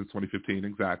campaigning since 2015.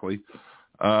 Exactly.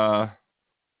 Trump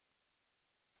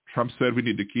said we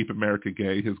need to keep America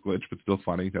gay. His glitch, but still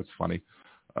funny. That's funny.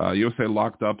 USA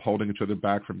locked up, holding each other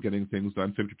back from getting things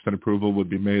done. 50% approval would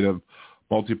be made of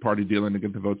multi-party dealing to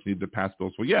get the votes needed to pass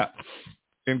bills. Well, yeah,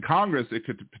 in Congress it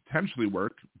could potentially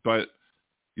work, but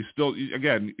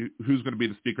again, who's going to be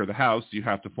the Speaker of the House? You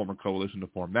have to form a coalition to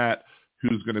form that.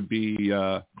 Who's going to be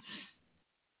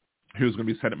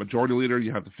Senate Majority Leader?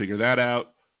 You have to figure that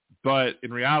out. But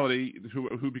in reality,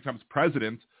 who becomes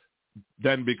president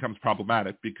then becomes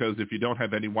problematic, because if you don't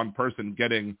have any one person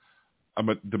getting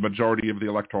the majority of the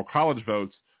Electoral College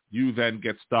votes, you then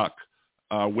get stuck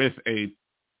with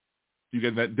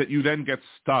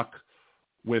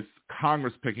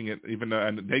Congress picking it, even though,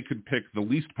 and they could pick the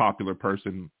least popular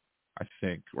person, I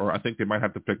think they might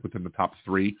have to pick within the top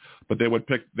three, but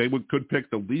could pick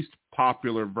the least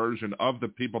popular version of the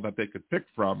people that they could pick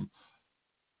from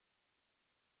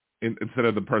instead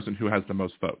of the person who has the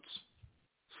most votes.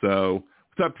 So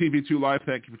what's up, TV2 Live?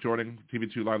 Thank you for joining.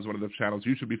 TV2 Live is one of the channels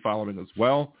you should be following as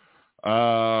well.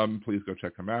 Please go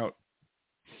check them out.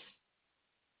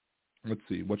 Let's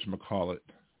see, whatchamacallit.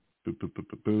 Boo, boo, boo,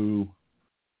 boo, boo.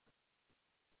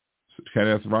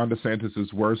 Kenneth, Ron DeSantis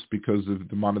is worse because of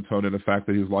the monotone and the fact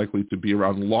that he's likely to be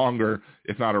around longer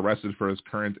if not arrested for his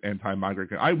current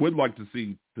anti-migrant. I would like to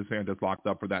see DeSantis locked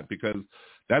up for that, because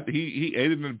that he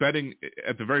aided and abetting,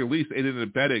 at the very least, aided and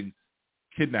abetting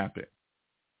kidnapping.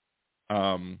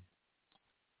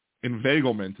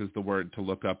 Inveiglement is the word to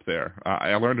look up there.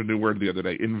 I learned a new word the other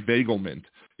day. Inveiglement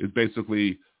is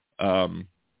basically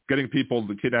getting people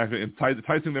to kidnap and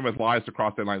enticing them with lies to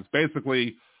cross their lines.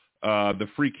 Basically, the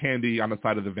free candy on the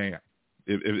side of the van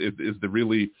is the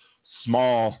really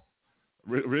small,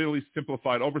 really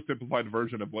oversimplified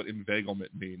version of what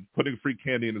inveiglement means. Putting free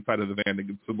candy in the side of the van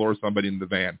to lure somebody in the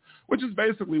van, which is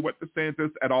basically what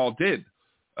DeSantis et al. Did,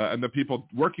 and the people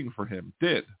working for him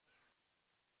did.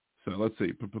 So let's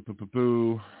see.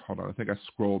 Hold on, I think I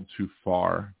scrolled too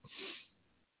far.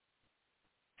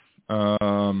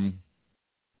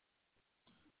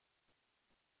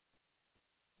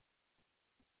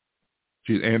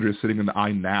 Geez, Andrea's sitting in the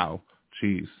eye now.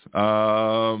 Jeez.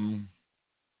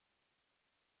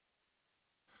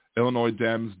 Illinois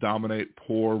Dems dominate,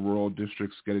 poor rural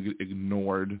districts getting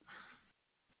ignored.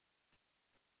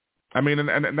 I mean,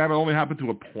 and that only happened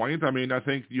to a point. I mean, I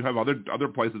think you have other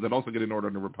places that also get ignored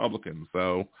under Republicans.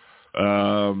 So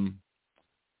the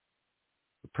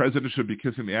president should be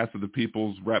kissing the ass of the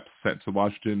people's reps sent to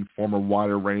Washington, form a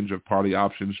wider range of party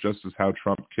options, just as how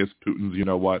Trump kissed Putin's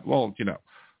you-know-what. Well,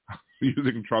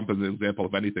 using Trump as an example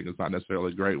of anything is not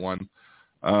necessarily a great one.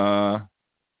 Trump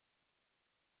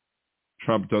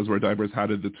does wear diapers. How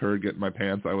did the turd get in my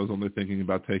pants? I was only thinking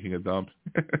about taking a dump.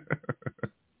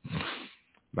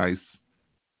 Nice.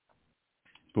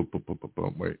 Boom, boom, boom, boom,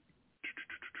 boom. Wait.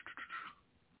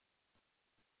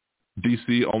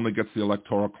 DC only gets the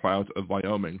electoral clout of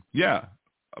Wyoming. Yeah,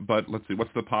 but let's see.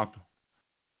 What's the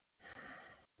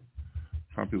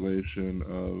population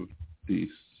of DC?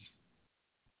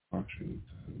 Washington,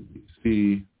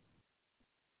 D.C.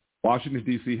 Washington,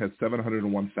 D.C. has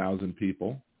 701,000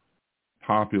 people.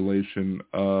 Population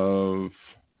of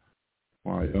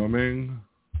Wyoming,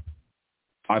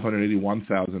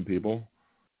 581,000 people.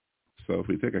 So if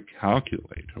we take a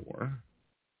calculator,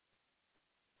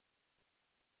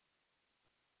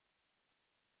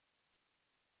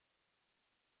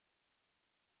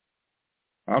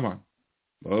 come on,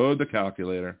 load the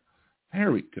calculator.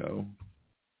 There we go.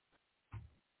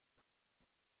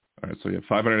 All right, so you have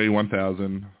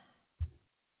 581,000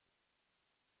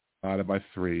 divided by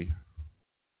 3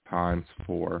 times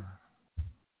 4.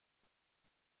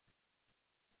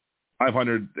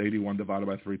 581 divided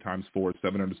by 3 times 4 is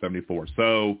 774.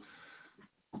 So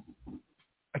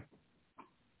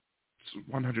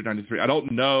 193. I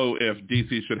don't know if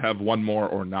DC should have one more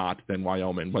or not than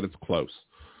Wyoming, but it's close.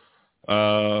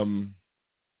 I don't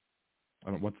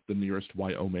know what's the nearest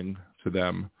Wyoming to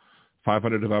them.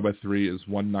 500 divided by 3 is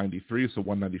 193, so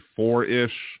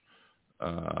 194-ish.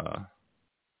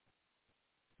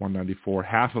 194.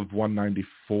 Half of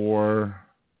 194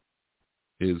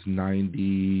 is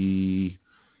 97.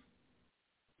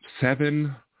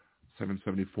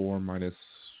 774 minus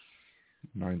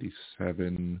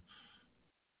 97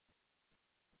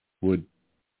 would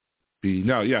be,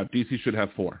 DC should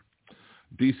have 4.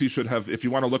 DC should have, if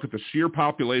you want to look at the sheer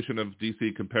population of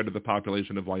DC compared to the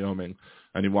population of Wyoming,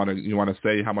 and you want to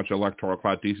say how much electoral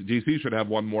clout DC should have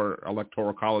one more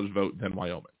electoral college vote than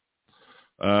Wyoming.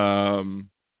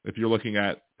 If you're looking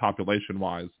at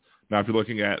population-wise. Now, if you're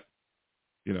looking at,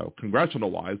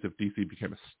 congressional-wise, if DC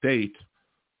became a state,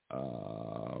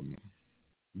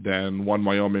 then one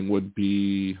Wyoming would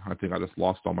be, I think I just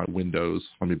lost all my windows.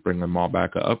 Let me bring them all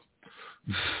back up.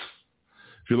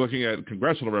 If you're looking at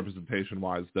congressional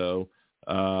representation-wise, though,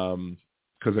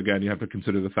 because, again, you have to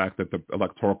consider the fact that the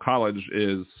Electoral College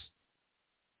is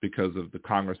because of the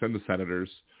Congress and the senators.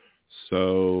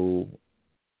 So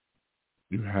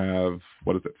You have,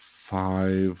 what is it,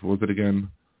 what was it again?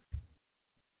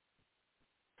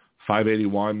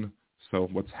 581. So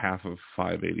what's half of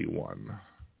 581?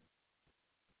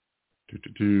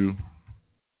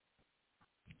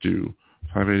 Do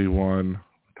 581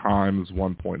 times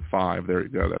 1.5. There you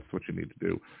go. That's what you need to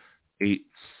do.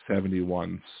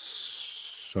 871.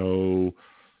 So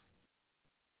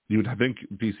I think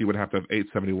DC would have to have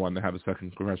 871 to have a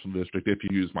second congressional district if you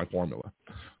use my formula.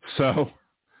 So,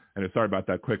 and sorry about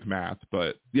that quick math,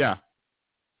 but yeah.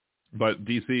 But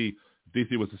DC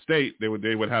was a state. They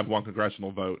would have one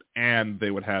congressional vote and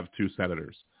they would have 2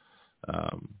 senators.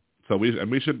 So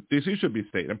DC should be a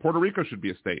state, and Puerto Rico should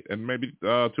be a state, and maybe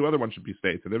 2 other ones should be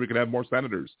states, and then we could have more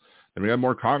senators, and we have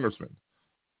more congressmen.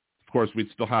 Of course,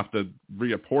 we'd still have to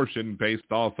reapportion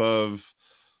based off of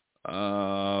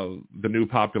the new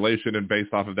population, and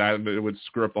based off of that, and it would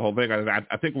screw up the whole thing.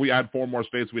 I think we add 4 more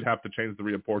states, we'd have to change the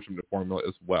reapportionment formula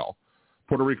as well.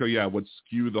 Puerto Rico, would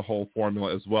skew the whole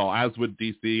formula as well, as would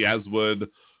DC, as would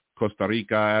Costa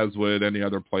Rica, as would any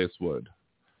other place would.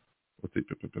 Let's see.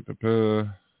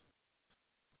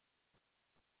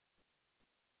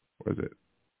 Where is it?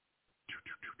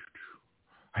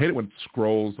 I hate it when it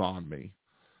scrolls on me.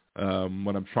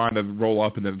 When I'm trying to roll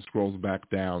up and then it scrolls back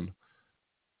down.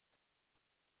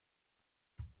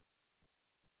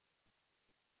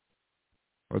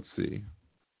 Let's see.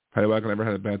 I never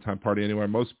had a bad time party anywhere.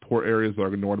 Most poor areas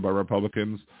are ignored by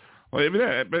Republicans. Well,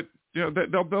 but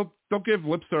they'll give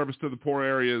lip service to the poor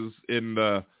areas in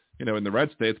the in the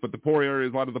red states, but the poor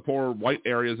areas, a lot of the poor white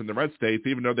areas in the red states,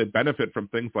 even though they benefit from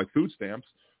things like food stamps,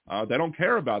 they don't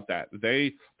care about that.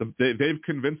 They've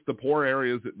convinced the poor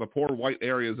white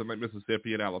areas in like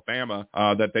Mississippi and Alabama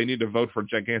that they need to vote for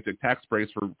gigantic tax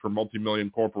breaks for multi-million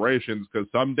corporations, because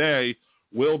someday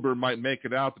Wilbur might make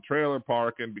it out the trailer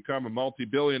park and become a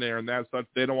multi-billionaire, and that's such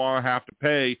they don't want to have to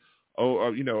pay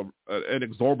an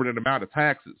exorbitant amount of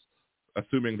taxes,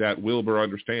 assuming that Wilbur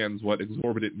understands what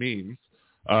exorbitant means.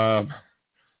 So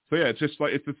yeah, it's just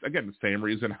like it's again the same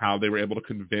reason how they were able to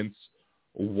convince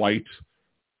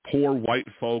poor white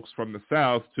folks from the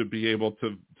South to be able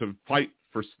to fight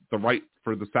for the right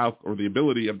for the South, or the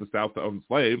ability of the South to own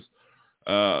slaves,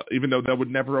 even though they would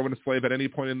never own a slave at any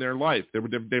point in their life.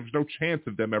 There's no chance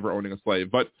of them ever owning a slave,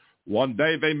 but one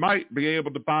day they might be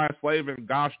able to buy a slave, and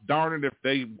gosh darn it, if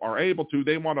they are able to,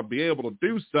 they want to be able to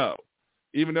do so,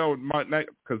 even though it might not,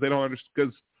 because they don't understand.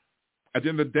 Because at the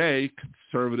end of the day,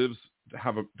 conservatives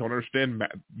don't understand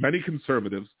math. Many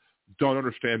conservatives don't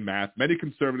understand math. Many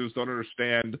conservatives don't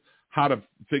understand how to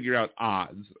figure out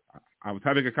odds. I was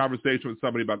having a conversation with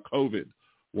somebody about COVID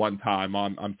one time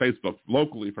on Facebook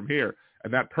locally from here,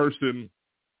 and that person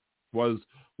was,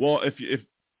 well, if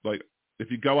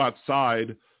you go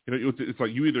outside, it's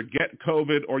like you either get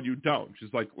COVID or you don't.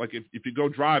 She's like if you go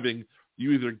driving,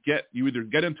 you either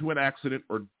get into an accident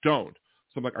or don't.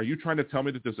 So I'm like, are you trying to tell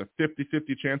me that there's a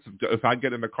 50-50 chance if I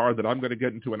get in the car that I'm going to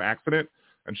get into an accident?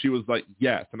 And she was like,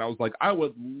 yes. And I was like, I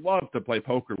would love to play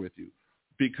poker with you,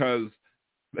 because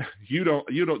you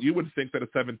would think that a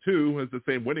 7-2 has the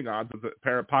same winning odds as a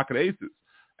pair of pocket aces.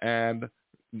 And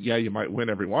yeah, you might win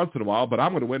every once in a while, but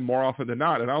I'm going to win more often than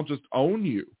not, and I'll just own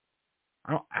you.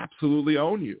 I'll absolutely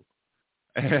own you.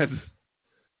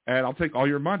 And I'll take all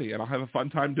your money, and I'll have a fun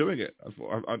time doing it,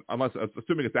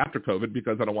 assuming it's after COVID,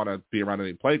 because I don't want to be around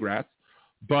any plague rats.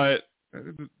 But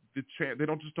they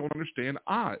don't understand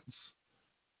odds.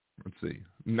 Let's see,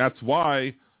 and that's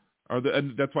why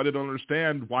they don't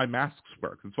understand why masks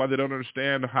work. That's why they don't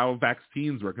understand how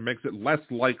vaccines work. It makes it less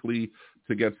likely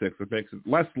to get sick. It makes it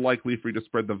less likely for you to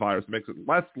spread the virus. It makes it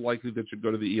less likely that you'll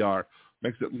go to the ER. It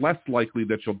makes it less likely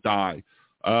that you'll die.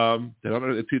 To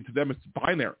them, it's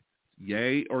binary.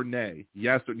 Yay or nay.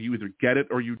 Yes, or you either get it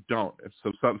or you don't.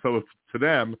 So if, to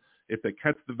them, if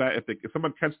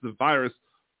someone catches the virus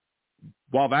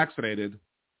while vaccinated,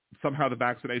 somehow the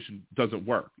vaccination doesn't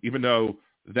work, even though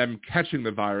them catching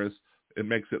the virus, it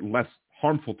makes it less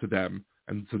harmful to them,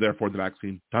 and so therefore the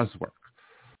vaccine does work.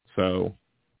 So,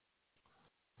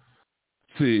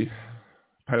 let's see.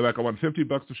 Payback, I won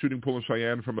 $50 to shooting pool in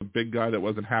Cheyenne from a big guy that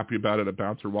wasn't happy about it. A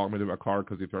bouncer walked me to my car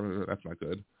because he threw it. That's not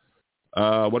good.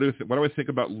 What do I think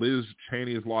about Liz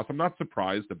Cheney's loss? I'm not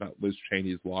surprised about Liz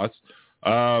Cheney's loss.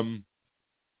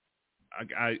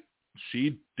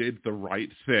 She did the right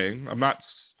thing.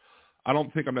 I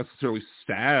don't think I'm necessarily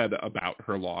sad about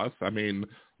her loss. I mean,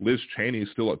 Liz Cheney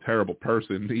is still a terrible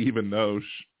person, even though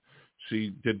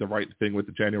she did the right thing with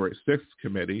the January 6th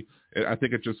committee. I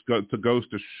think it just goes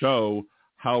to show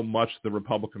how much the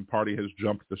Republican Party has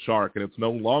jumped the shark, and it's no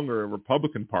longer a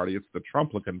Republican Party, it's the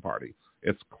Trumplican Party.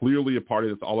 It's clearly a party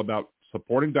that's all about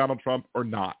supporting Donald Trump or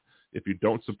not. If you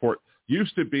don't support,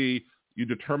 Used to be you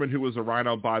determine who was a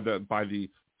rhino by the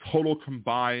total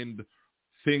combined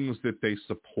things that they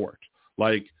support.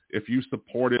 Like if you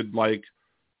supported like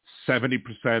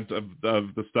 70% of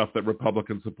the stuff that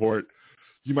Republicans support,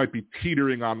 you might be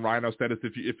teetering on rhino status.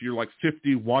 If you're like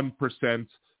 51%,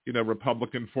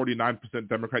 Republican, 49%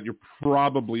 Democrat, you're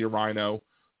probably a rhino.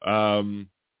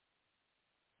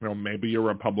 Maybe you're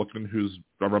a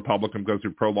Republican goes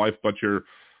through pro-life, but you're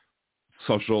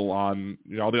social on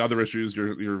all the other issues.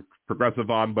 You're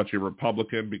progressive on, but you're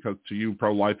Republican because to you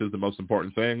pro-life is the most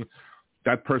important thing.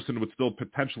 That person would still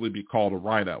potentially be called a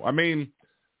rhino. I mean,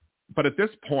 but at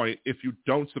this point, if you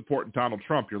don't support Donald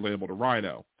Trump, you're labeled a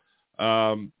rhino.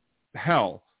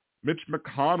 Hell, Mitch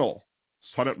McConnell,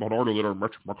 Senate Minority Leader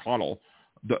Mitch McConnell,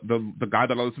 the guy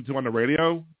that I listen to on the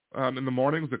radio in the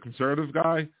mornings, the conservative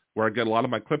guy, where I get a lot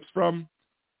of my clips from,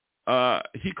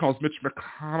 he calls Mitch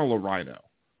McConnell a rhino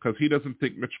because he doesn't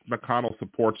think Mitch McConnell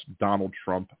supports Donald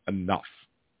Trump enough.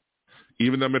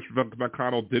 Even though Mitch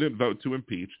McConnell didn't vote to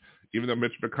impeach, even though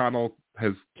Mitch McConnell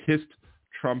has kissed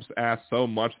Trump's ass so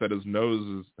much that his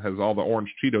nose has all the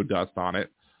orange Cheeto dust on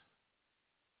it,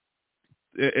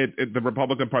 the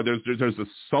Republican Party, there's a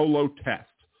solo test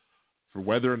for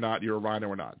whether or not you're a rhino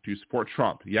or not. Do you support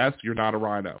Trump? Yes, you're not a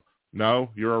rhino. No,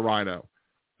 you're a rhino.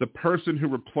 The person who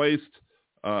replaced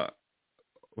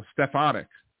Stefanik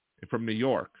from New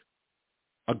York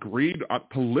agreed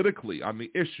politically on the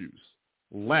issues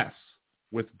less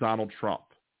with Donald Trump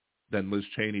than Liz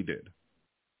Cheney did.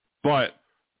 But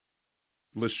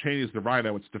Liz Cheney is the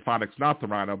rhino and Stefanik's not the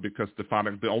rhino because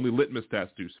Stefanik, the only litmus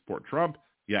test, do you support Trump?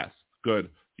 Yes.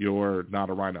 Good. You're not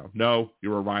a rhino. No,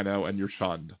 you're a rhino and you're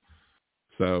shunned.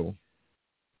 So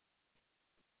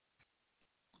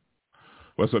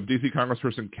a D.C.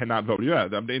 congressperson cannot vote. Yeah,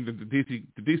 I mean,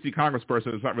 the D.C.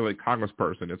 congressperson is not really a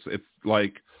congressperson. It's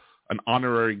like an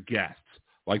honorary guest.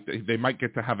 Like they might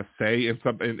get to have a say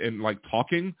in like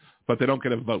talking, but they don't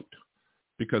get a vote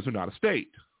because they're not a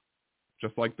state.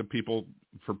 Just like the people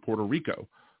for Puerto Rico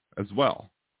as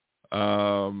well.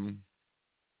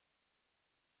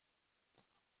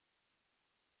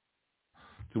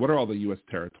 So what are all the U.S.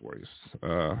 territories?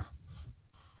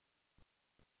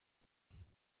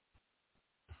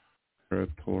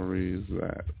 Territories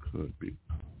that could be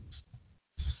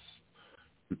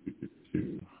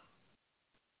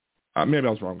maybe I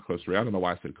was wrong with Costa Rica. I don't know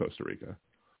why I said Costa Rica.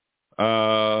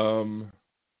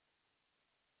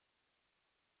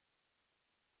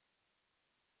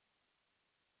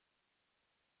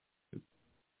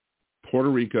 Puerto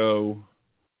Rico,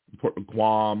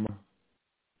 Guam.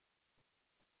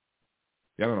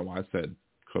 Yeah, I don't know why I said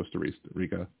Costa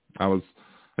Rica. I'm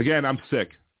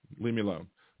sick. Leave me alone.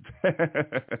 I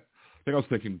think I was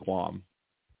thinking Guam.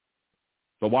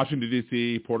 So Washington,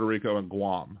 D.C., Puerto Rico, and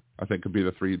Guam, I think, could be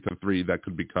the three that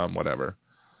could become whatever.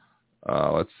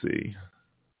 Let's see.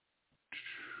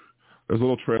 There's a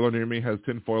little trailer near me, has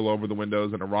tinfoil over the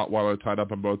windows and a Rottweiler tied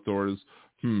up on both doors.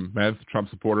 Man, Trump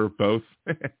supporter, both.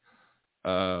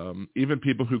 Even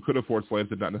people who could afford slaves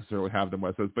did not necessarily have them,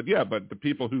 Wes says. But the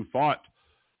people who fought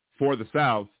for the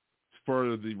South,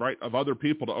 for the right of other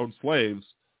people to own slaves,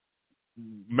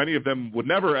 many of them would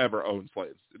never, ever own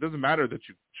slaves. It doesn't matter that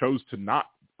you chose to not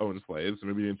own slaves.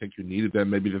 Maybe you didn't think you needed them.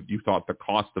 Maybe that you thought the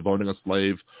cost of owning a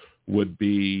slave would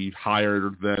be higher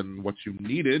than what you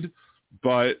needed.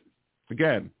 But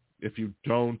again, if you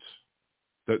don't,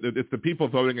 it's the people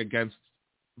voting against,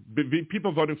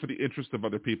 people voting for the interest of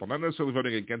other people, not necessarily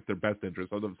voting against their best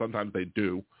interest, although sometimes they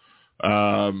do.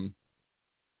 Let's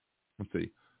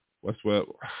see. Westwood,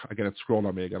 again, it's scrolling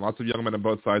on me again. Lots of young men on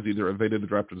both sides either evaded the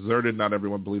draft or deserted. Not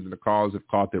everyone believed in the cause. If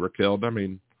caught, they were killed. I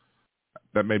mean,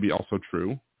 that may be also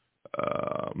true.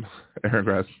 Aaron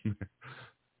Grass,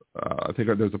 I think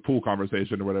there's a pool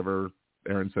conversation or whatever.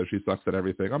 Aaron says she sucks at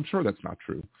everything. I'm sure that's not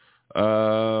true.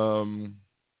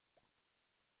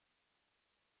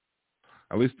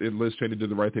 At least Liz Cheney did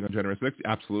the right thing on January 6th.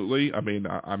 Absolutely. I mean,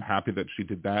 I'm happy that she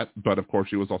did that. But, of course,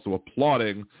 she was also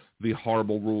applauding the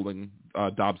horrible ruling,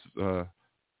 Dobbs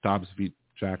v.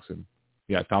 Jackson.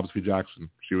 Yeah, Dobbs v. Jackson.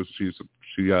 She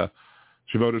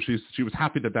voted. She was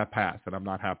happy that passed, and I'm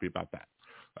not happy about that.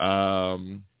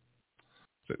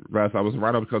 Raz, I was a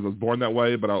rhino because I was born that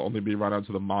way, but I'll only be rhino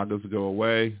until the mangas go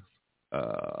away.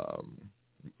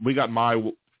 We got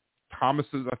my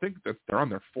Thomases. I think that they're on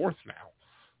their fourth now.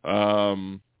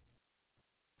 Okay,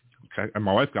 and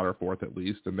my wife got her fourth at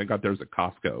least, and they got theirs at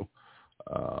Costco.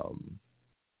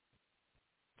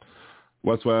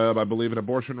 Wes Webb, I believe in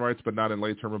abortion rights, but not in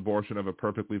late-term abortion of a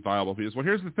perfectly viable fetus. Well,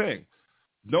 here's the thing.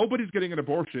 Nobody's getting an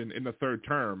abortion in the third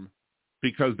term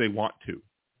because they want to.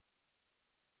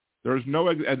 There's no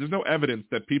evidence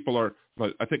that people are.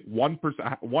 I think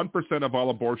 1% of all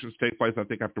abortions take place, I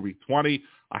think, after week 20.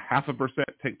 0.5%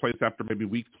 take place after maybe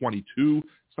week 22.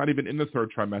 It's not even in the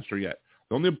third trimester yet.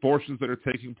 The only abortions that are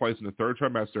taking place in the third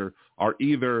trimester are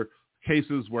either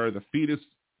cases where the fetus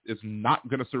is not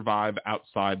going to survive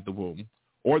outside the womb,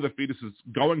 or the fetus is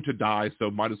going to die,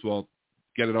 so might as well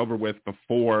get it over with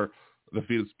before the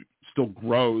fetus still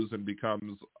grows and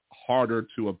becomes harder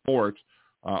to abort.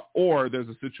 Or there's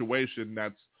a situation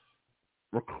that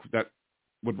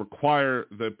would require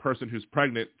the person who's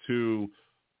pregnant to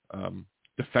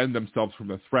defend themselves from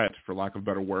the threat, for lack of a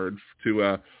better word,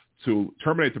 to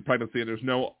terminate the pregnancy, and there's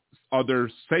no other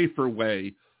safer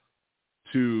way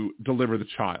to deliver the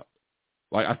child.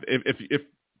 Like if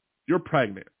you're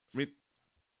pregnant, I mean,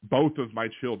 both of my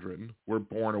children were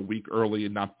born a week early,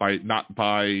 and not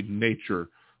by nature.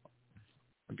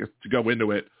 I guess to go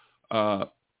into it.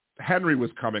 Henry was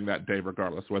coming that day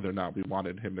regardless whether or not we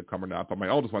wanted him to come or not. But my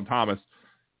oldest one, Thomas,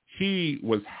 he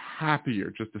was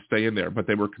happier just to stay in there. But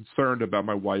they were concerned about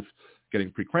my wife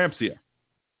getting preeclampsia.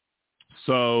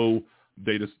 So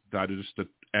they decided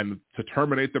to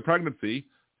terminate the pregnancy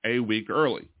a week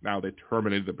early. Now, they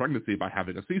terminated the pregnancy by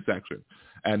having a C-section.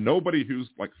 And nobody who's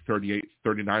like 38,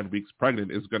 39 weeks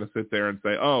pregnant is going to sit there and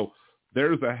say, oh,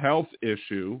 there's a health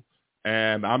issue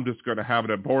and I'm just going to have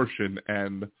an abortion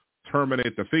and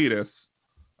terminate the fetus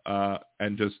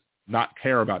and just not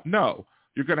care about. No,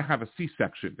 you're going to have a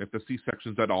C-section if the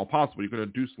C-section is at all possible. You're going to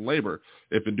induce labor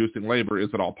if inducing labor is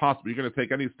at all possible. You're going to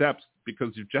take any steps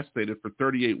because you've gestated for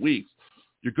 38 weeks.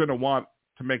 You're going to want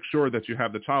to make sure that you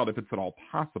have the child if it's at all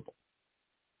possible.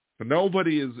 So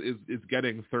nobody is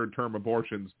getting third-term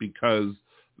abortions because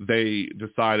they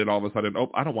decided all of a sudden, oh,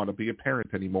 I don't want to be a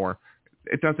parent anymore.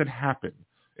 It doesn't happen.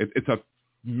 It's a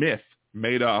myth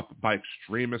made up by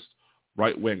extremist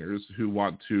right-wingers who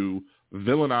want to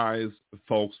villainize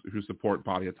folks who support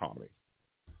body autonomy.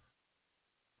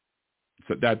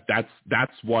 So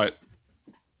that's what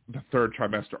the third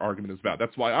trimester argument is about.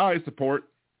 That's why I support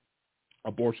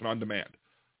abortion on demand,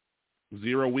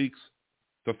 0 weeks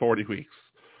to 40 weeks,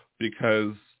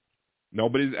 because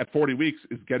nobody at 40 weeks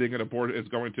is getting an abortion, is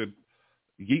going to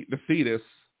yeet the fetus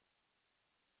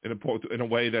in a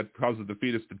way that causes the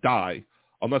fetus to die,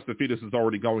 unless the fetus is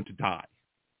already going to die.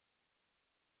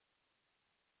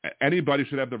 Anybody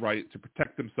should have the right to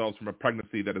protect themselves from a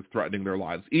pregnancy that is threatening their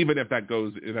lives, even if that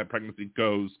pregnancy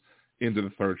goes into the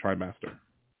third trimester.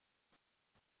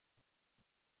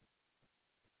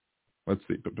 Let's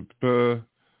see.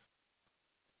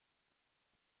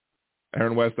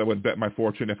 Aaron West, I would bet my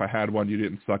fortune if I had one you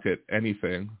didn't suck at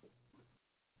anything.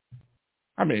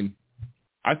 I mean,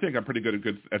 I think I'm pretty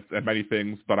good at many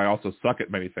things, but I also suck at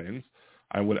many things.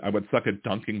 I would suck at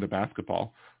dunking the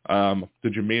basketball.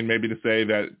 Did you mean maybe to say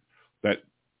that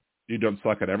you don't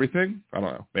suck at everything? I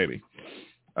don't know, maybe.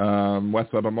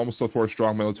 West Web, I'm almost so for a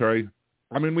strong military.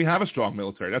 I mean, we have a strong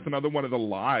military. That's another one of the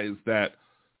lies that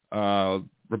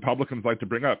Republicans like to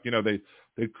bring up. You know, they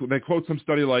quote some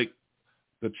study like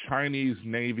the Chinese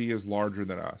Navy is larger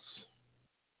than us.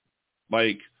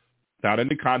 Like, without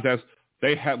any contest,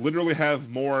 they literally have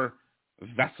more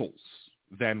vessels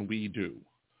than we do.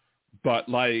 But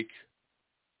like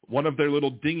one of their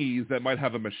little dinghies that might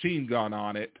have a machine gun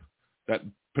on it that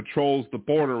patrols the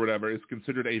border or whatever is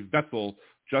considered a vessel,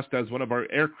 just as one of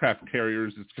our aircraft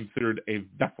carriers is considered a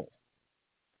vessel.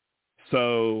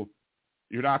 So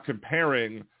you're not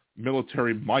comparing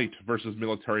military might versus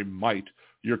military might.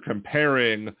 You're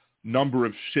comparing number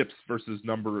of ships versus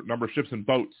number of ships and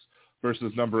boats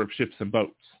versus number of ships and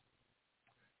boats.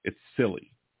 It's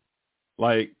silly.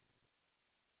 Like,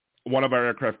 one of our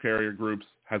aircraft carrier groups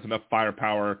has enough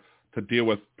firepower to deal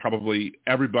with probably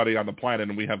everybody on the planet,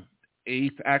 and we have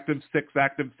 8 active, 6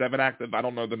 active, 7 active. I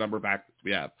don't know the number of actives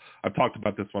we have. I've talked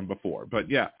about this one before.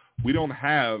 But yeah, we don't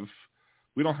have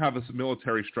this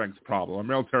military strength problem. Our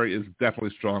military is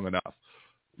definitely strong enough.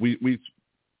 We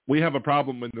have a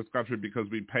problem in this country because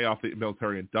we pay off the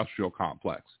military industrial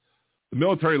complex. The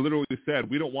military literally said,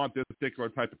 we don't want this particular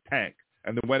type of tank,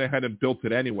 and they went ahead and built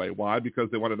it anyway. Why? Because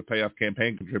they wanted to pay off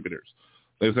campaign contributors.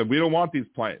 They said, we don't want these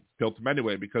planes. Built them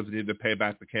anyway because they needed to pay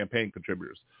back the campaign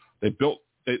contributors. They built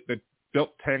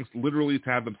tanks literally to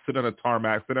have them sit on a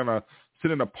tarmac, sit in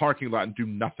a parking lot and do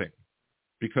nothing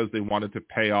because they wanted to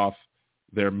pay off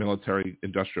their military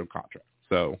industrial contract.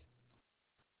 So,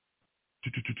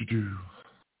 it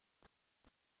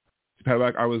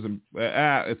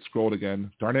scrolled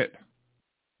again. Darn it.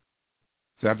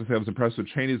 So I have to say I was impressed with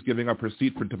Cheney's giving up her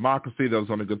seat for democracy. That was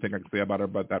the only good thing I could say about her,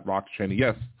 but that rocked Cheney.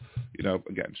 Yes,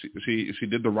 again, she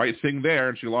did the right thing there,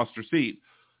 and she lost her seat.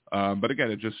 But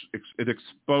again, it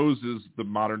exposes the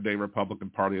modern day Republican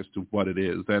Party as to what it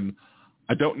is. And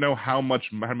I don't know how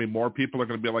many more people are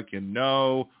going to be like,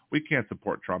 we can't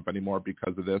support Trump anymore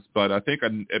because of this. But I think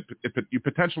if you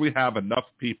potentially have enough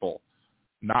people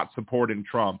not supporting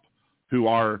Trump who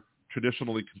are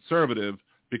traditionally conservative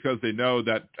because they know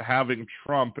that having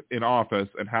Trump in office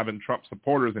and having Trump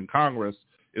supporters in Congress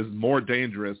is more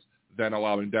dangerous than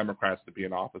allowing Democrats to be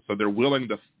in office. So they're willing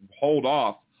to hold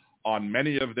off on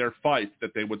many of their fights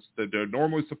that they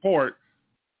normally support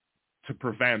to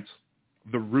prevent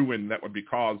the ruin that would be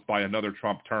caused by another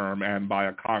Trump term and by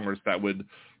a Congress that would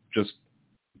just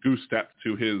goose step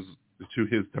to his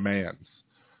demands.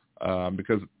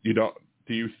 Because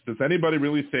does anybody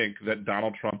really think that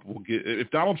Donald Trump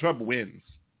if Donald Trump wins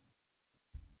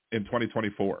in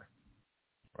 2024?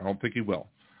 I don't think he will.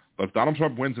 But if Donald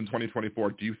Trump wins in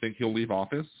 2024, do you think he'll leave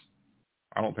office?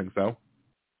 I don't think so.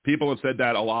 People have said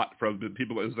that a lot from the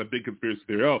people. It's a big conspiracy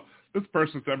theory. Oh, this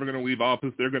person's never going to leave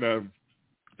office. They're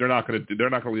not going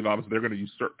to leave office. They're going to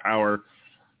usurp power.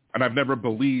 And I've never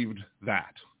believed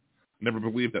that. I never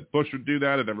believed that Bush would do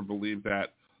that. I never believed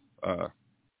that. I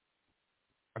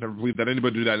never believed that anybody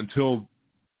would do that until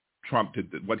Trump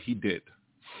did what he did.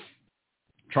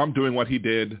 Trump doing what he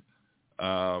did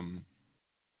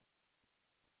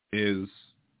is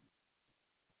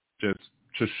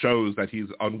just shows that he's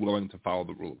unwilling to follow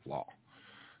the rule of law.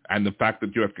 And the fact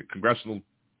that you have congressional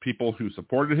people who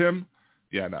supported him,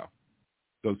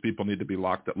 those people need to be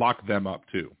lock them up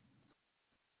too.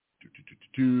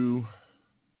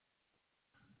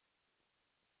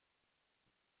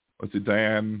 Let's see,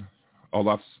 Diane.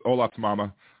 That's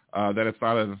Mama. Then it's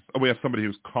not we have somebody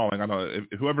who's calling. I don't know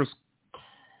whoever's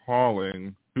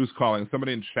calling. Who's calling?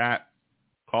 Somebody in chat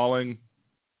calling.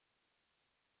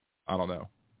 I don't know.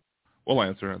 We'll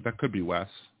answer it. That could be Wes.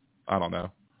 I don't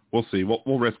know. We'll see.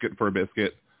 We'll risk it for a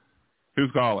biscuit. Who's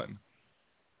calling?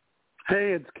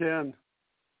 Hey, it's Ken.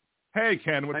 Hey,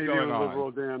 Ken. What's going on?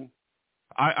 Liberal Dan.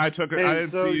 I took it. Hey, I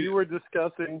didn't so see. You were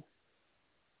discussing.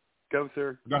 Go,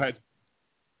 sir. Go ahead.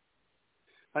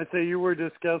 I say you were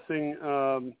discussing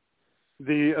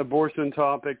the abortion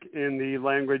topic in the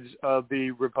language of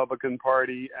the Republican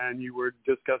Party, and you were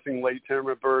discussing late-term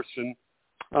abortion.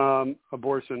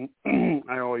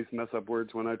 I always mess up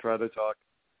words when I try to talk.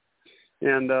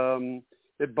 And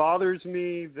it bothers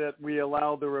me that we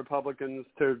allow the Republicans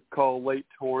to call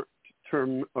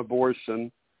late-term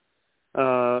abortion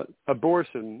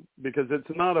abortion, because it's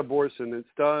not abortion. It's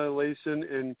dilation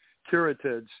and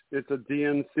curettage. It's a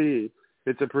DNC.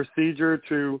 It's a procedure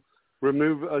to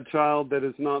remove a child that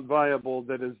is not viable,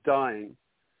 that is dying,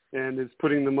 and is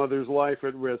putting the mother's life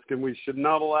at risk. And we should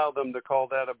not allow them to call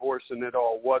that abortion at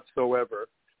all whatsoever.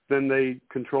 Then they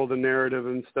control the narrative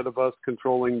instead of us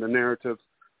controlling the narrative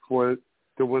for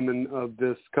the women of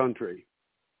this country.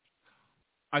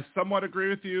 I somewhat agree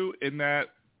with you in that,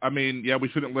 we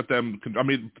shouldn't let them.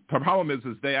 The problem is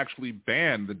they actually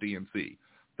banned the DNC,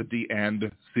 the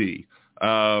D&C.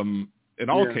 In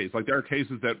all cases, like there are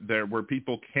cases where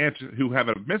people who have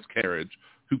a miscarriage,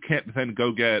 who can't then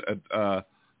go get a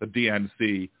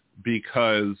DNC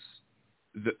because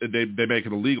they make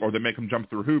it illegal, or they make them jump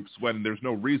through hoops when there's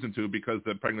no reason to, because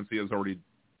the pregnancy is already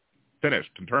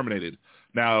finished and terminated.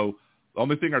 Now, the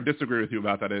only thing I disagree with you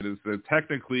about that is that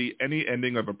technically any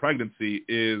ending of a pregnancy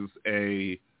is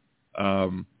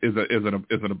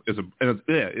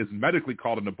medically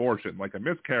called an abortion. Like a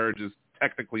miscarriage is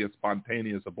technically a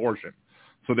spontaneous abortion.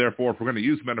 So therefore, if we're going to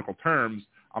use medical terms,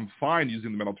 I'm fine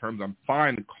using the medical terms. I'm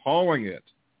fine calling it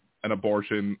an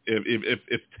abortion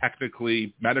if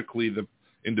technically, medically, the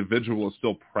individual is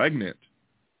still pregnant.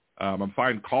 I'm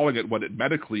fine calling it what it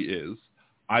medically is.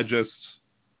 I just,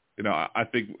 I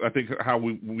think how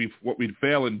what we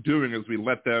fail in doing is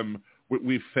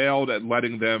we failed at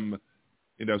letting them,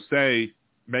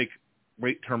 make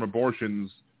late-term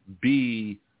abortions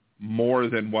be more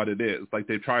than what it is. Like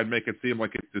they try and make it seem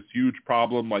like it's this huge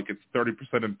problem, like it's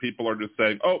 30% of people are just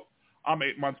saying, oh, I'm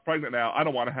 8 months pregnant now, I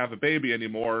don't want to have a baby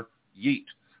anymore, yeet.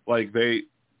 Like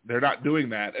they're not doing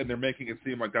that, and they're making it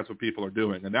seem like that's what people are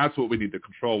doing, and that's what we need to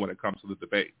control when it comes to the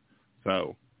debate.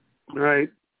 So,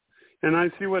 right. And I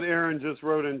see what Erin just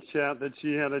wrote in chat, that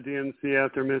she had a DNC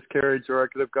after miscarriage, or I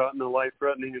could have gotten a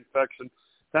life-threatening infection.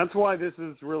 That's why this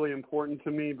is really important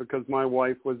to me, because my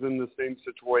wife was in the same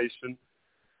situation.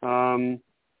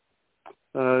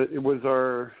 It was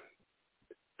our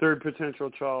third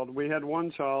potential child. We had one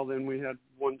child, and we had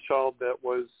one child that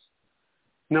was,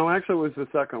 no, actually it was the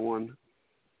second one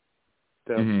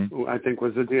that I think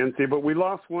was a DNC, but we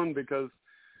lost one because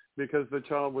the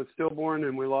child was stillborn,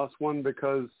 and we lost one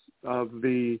because of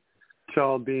the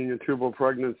child being a tubal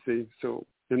pregnancy. So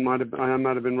I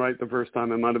might have been right the first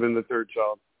time. It might have been the third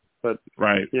child. But,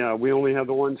 right. yeah, we only had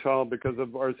the one child because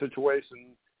of our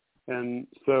situation. And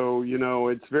so,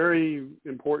 it's very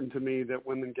important to me that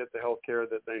women get the health care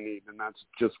that they need, and that's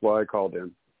just why I called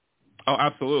in. Oh,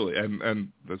 absolutely.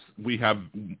 And we had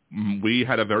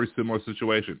a very similar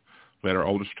situation. We had our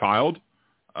oldest child.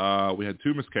 We had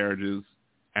 2 miscarriages,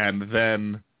 and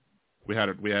then we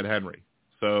had Henry.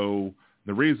 So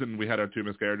the reason we had our 2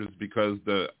 miscarriages is because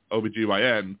the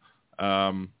OBGYN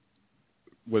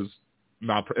was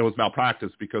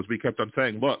malpractice, because we kept on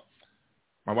saying, look,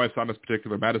 my wife's on this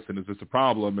particular medicine. Is this a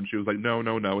problem? And she was like, no,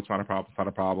 it's not a problem. It's not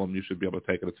a problem. You should be able to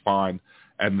take it. It's fine.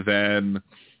 And then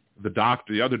the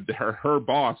doctor, her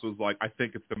boss was like, I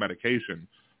think it's the medication.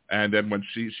 And then when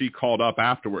she called up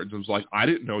afterwards, it was like, I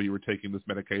didn't know you were taking this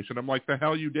medication. I'm like, the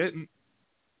hell you didn't?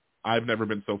 I've never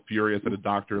been so furious at a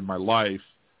doctor in my life.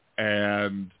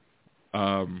 And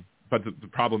but the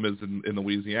problem is in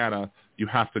Louisiana, you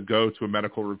have to go to a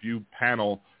medical review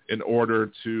panel in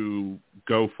order to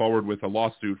go forward with a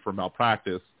lawsuit for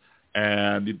malpractice.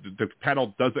 And the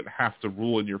panel doesn't have to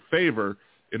rule in your favor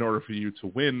in order for you to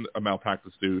win a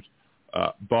malpractice suit.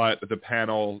 But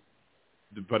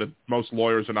most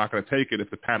lawyers are not going to take it if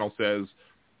the panel says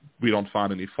we don't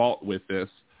find any fault with this.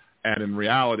 And in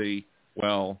reality,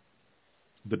 well,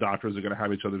 the doctors are going to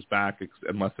have each other's back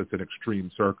unless it's an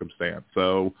extreme circumstance.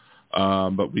 So,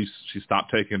 but she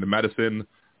stopped taking the medicine,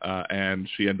 and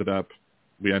we ended up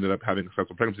having a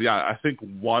successful pregnancy. Yeah, I think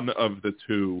one of the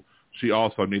 2, she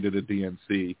also needed a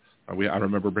DNC. I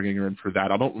remember bringing her in for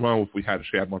that. I don't know if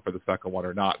she had one for the second one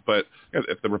or not, but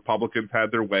if the Republicans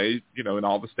had their way, in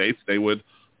all the states, they would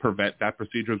prevent that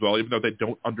procedure as well, even though they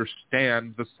don't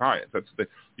understand the science.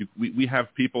 We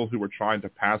have people who are trying to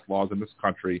pass laws in this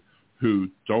country who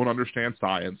don't understand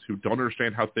science, who don't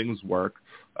understand how things work.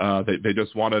 They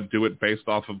just want to do it based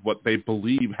off of what they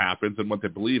believe happens, and what they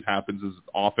believe happens is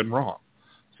often wrong.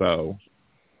 So,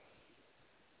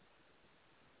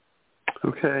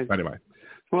 okay. Anyway.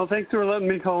 Well, thanks for letting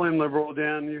me call in, Liberal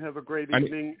Dan. You have a great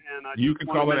evening. And you can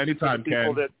call in anytime,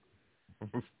 Ken.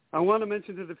 I want to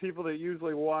mention to the people that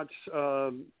usually watch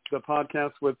the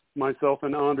podcast with myself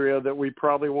and Andrea that we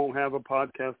probably won't have a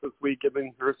podcast this week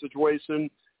given her situation.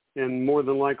 And more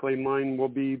than likely mine will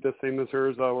be the same as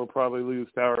hers. I will probably lose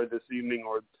power this evening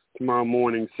or tomorrow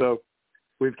morning. So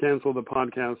we've canceled the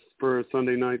podcast for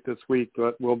Sunday night this week,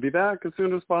 but we'll be back as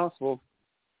soon as possible.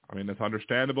 I mean, it's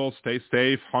understandable. Stay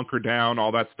safe, hunker down,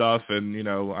 all that stuff. And,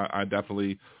 I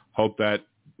definitely hope that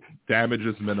damage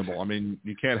is minimal. I mean,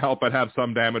 you can't help but have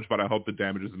some damage, but I hope the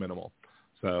damage is minimal.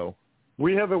 So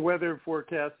we have a weather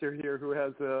forecaster here who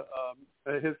has a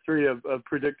history of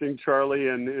predicting Charlie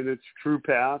and its true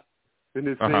path. And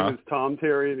his name is Tom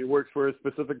Terry, and he works for a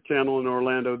specific channel in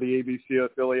Orlando, the ABC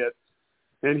affiliate.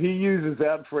 And he uses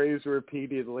that phrase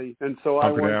repeatedly. And so I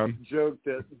want to joke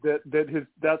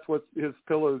that's what his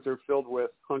pillows are filled with,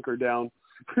 hunker down.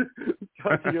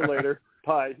 Talk to you later.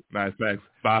 Bye. Nice, thanks.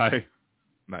 Bye.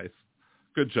 Nice.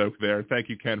 Good joke there. Thank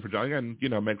you, Ken, for joining. And,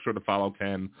 make sure to follow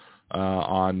Ken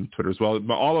on Twitter as well.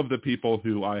 All of the people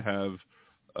who I have,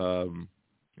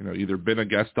 either been a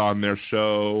guest on their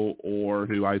show or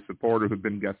who I support or who've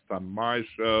been guests on my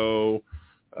show,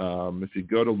 if you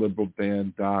go to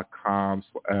liberaldan.com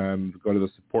and go to the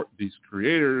Support These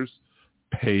Creators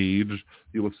page,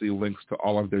 you will see links to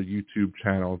all of their YouTube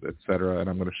channels, etc. And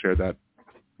I'm going to share that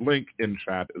link in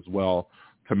chat as well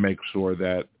to make sure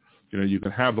that you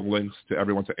can have the links to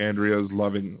everyone, to Andrea's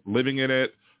Living in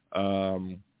It.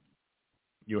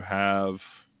 You have,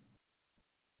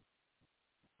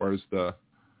 where's the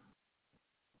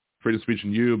Free to Speech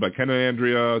and You by Ken and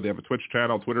Andrea. They have a Twitch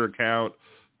channel, Twitter account.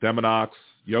 Demonox,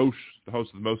 Yosh, the host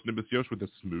of the Most Nimbus Yosh with the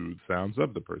smooth sounds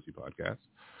of the Percy podcast.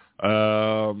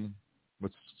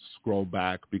 Let's scroll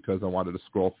back because I wanted to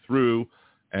scroll through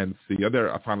and see.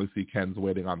 There, I finally see Ken's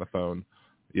waiting on the phone.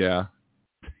 Yeah.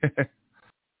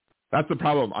 That's the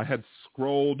problem. I had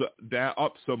scrolled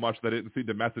up so much that I didn't see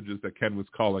the messages that Ken was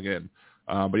calling in.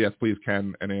 But yes, please,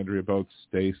 Ken and Andrea, both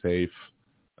stay safe.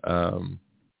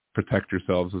 Protect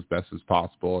yourselves as best as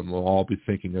possible, and we'll all be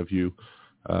thinking of you.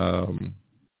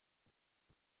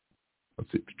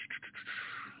 Let's see.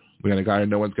 We got a guy,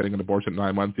 no one's getting an abortion in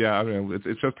 9 months. Yeah, I mean,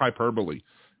 it's just hyperbole.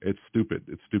 It's stupid.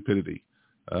 It's stupidity.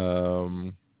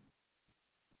 Let's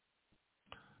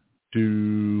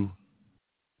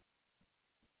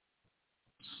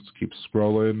keep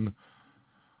scrolling.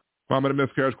 Mom had a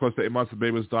miscarriage close to 8 months. The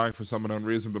baby was dying for some unknown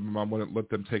reason, but my mom wouldn't let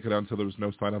them take it out until there was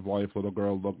no sign of life. Little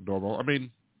girl looked normal. I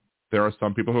mean, there are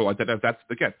some people who are like that. If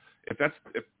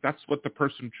that's what the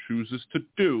person chooses to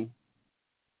do,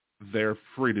 they're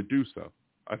free to do so.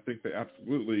 I think they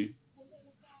absolutely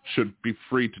should be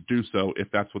free to do so if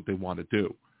that's what they want to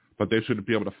do. But they shouldn't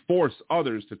be able to force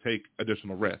others to take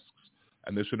additional risks.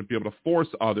 And they shouldn't be able to force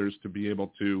others to be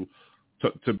able to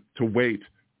wait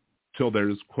till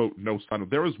there's, quote, no sign of.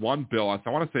 There was one bill, I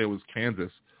want to say it was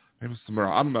Kansas, maybe it was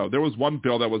somewhere, I don't know. There was one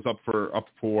bill that was up for,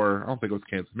 I don't think it was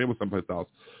Kansas, maybe it was someplace else,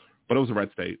 but it was a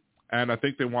red state. And I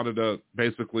think they wanted to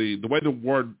basically, the way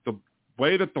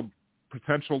that the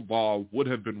potential law would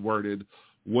have been worded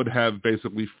would have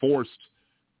basically forced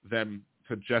them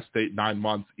to gestate 9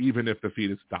 months, even if the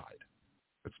fetus died.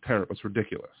 It's terrible. It's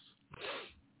ridiculous.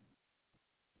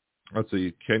 Let's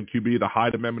see. Can QB, the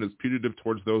Hyde Amendment is punitive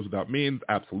towards those without means?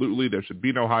 Absolutely. There should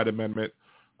be no Hyde Amendment,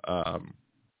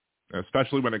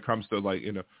 especially when it comes to, like,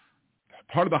 you know,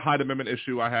 part of the Hyde Amendment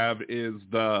issue I have is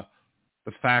the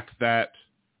fact that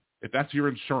if that's your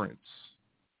insurance,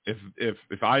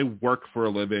 if I work for a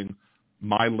living,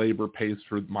 my labor pays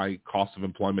for my cost of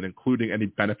employment, including any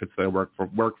benefits that I work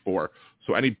for.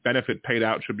 So any benefit paid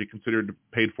out should be considered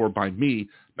paid for by me,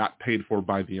 not paid for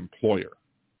by the employer.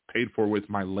 Paid for with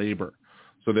my labor.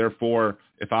 So therefore,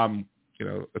 if I'm, you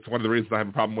know, it's one of the reasons I have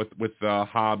a problem with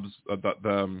Hobbes,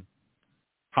 the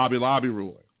Hobby Lobby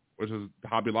ruling, which is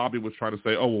Hobby Lobby was trying to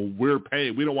say, oh, well,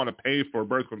 we don't want to pay for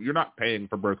birth control. You're not paying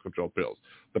for birth control pills.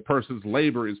 The person's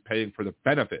labor is paying for the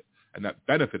benefit, and that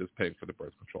benefit is paying for the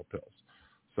birth control pills.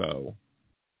 So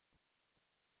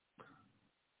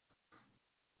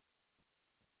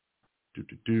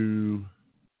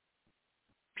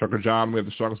Trucker John, we have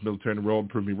the strongest military in the world.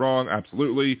 Prove me wrong.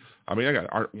 Absolutely. I mean, I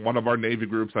got one of our Navy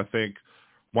groups, I think,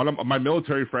 one of my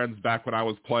military friends back when I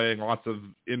was playing lots of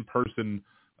in-person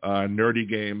nerdy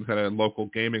games at a local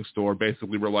gaming store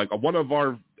basically were like, one of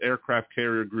our aircraft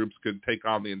carrier groups could take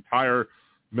on the entire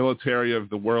military of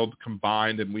the world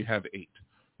combined, and we have 8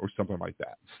 or something like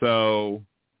that. So,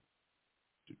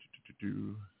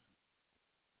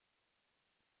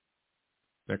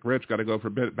 Nick Rich, got to go for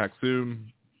a bit. Back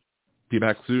soon. Be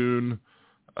back soon.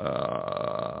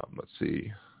 Let's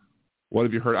see. What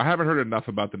have you heard? I haven't heard enough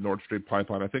about the Nord Stream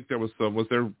pipeline. I think there was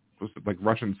it like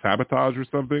Russian sabotage or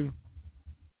something?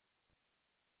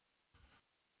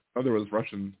 Oh, there was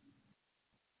Russian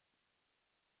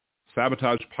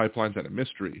sabotage pipelines and a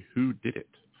mystery. Who did it?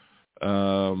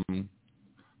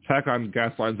 Attack on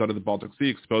gas lines out of the Baltic Sea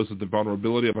exposes the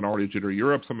vulnerability of an already jittery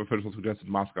Europe. Some officials suggested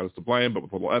Moscow is to blame, but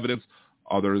with little evidence,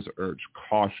 others urge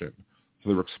caution. So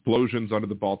there were explosions under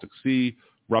the Baltic Sea,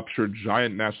 ruptured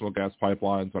giant national gas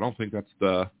pipelines. I don't think that's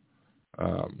the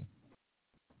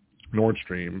Nord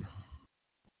Stream.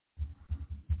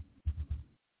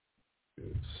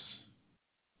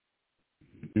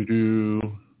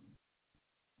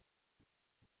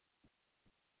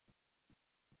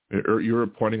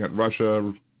 Europe pointing at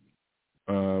Russia.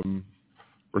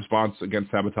 Response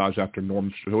against sabotage after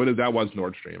Nord Stream. That was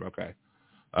Nord Stream. Okay.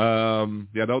 I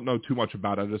don't know too much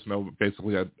about it. I just know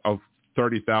basically a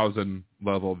 30,000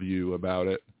 level view about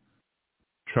it.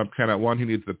 Trump cannot win. He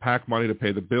needs the PAC money to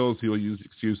pay the bills. He will use the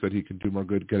excuse that he can do more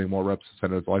good getting more reps to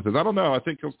senators like this. I don't know. I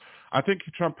think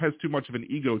Trump has too much of an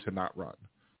ego to not run.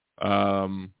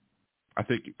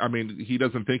 He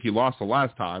doesn't think he lost the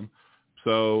last time.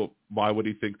 So why would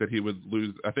he think that he would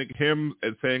lose? I think him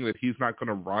saying that he's not going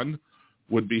to run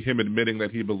would be him admitting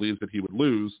that he believes that he would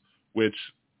lose, which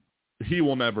he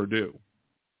will never do.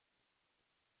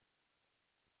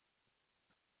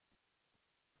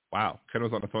 Wow, Ken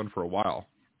was on the phone for a while.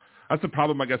 That's the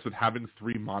problem, I guess, with having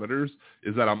 3 monitors,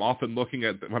 is that I'm often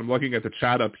when I'm looking at the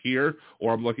chat up here,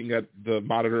 or I'm looking at the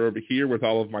monitor over here with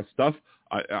all of my stuff,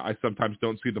 I sometimes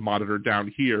don't see the monitor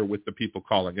down here with the people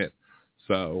calling in.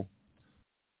 So,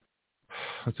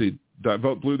 let's see.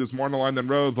 Vote blue, there's more on the line than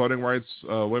road. Voting rights,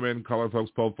 women, color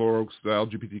folks, poll folks,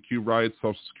 LGBTQ rights,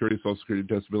 Social Security,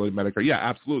 disability, Medicare. Yeah,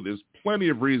 absolutely. There's plenty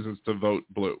of reasons to vote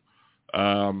blue.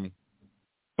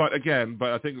 But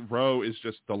I think Roe is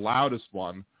just the loudest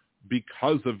one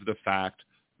because of the fact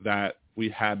that we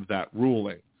had that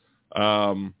ruling.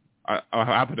 I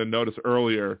happened to notice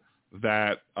earlier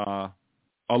that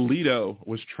Alito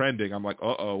was trending. I'm like,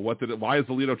 why is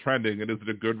Alito trending? And is it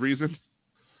a good reason?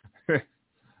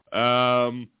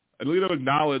 Alito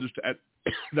acknowledged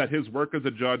that his work as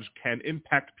a judge can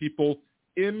impact people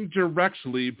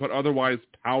indirectly, but otherwise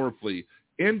powerfully.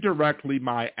 Indirectly,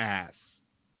 my ass.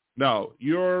 No,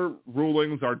 your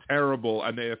rulings are terrible,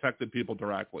 and they affected people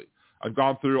directly. I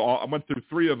went through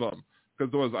 3 of them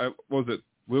because there was it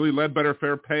Lilly Ledbetter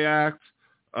Fair Pay Act,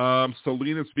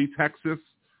 Salinas v. Texas,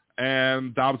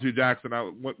 and Dobbs v. Jackson.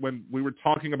 When we were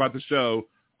talking about the show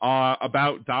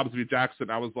about Dobbs v. Jackson,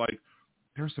 I was like,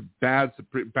 there's some bad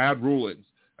rulings.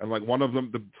 And like one of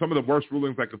them, some of the worst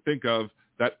rulings I could think of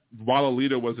that while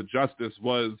Alito was a justice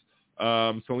was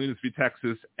Salinas v.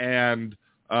 Texas, and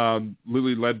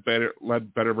Lilly Ledbetter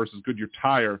versus Goodyear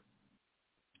Tire.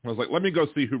 I was like, let me go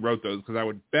see who wrote those, because I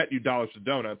would bet you dollars to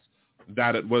donuts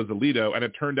that it was Alito, and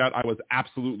it turned out I was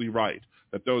absolutely right,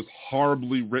 that those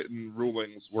horribly written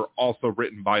rulings were also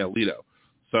written by Alito.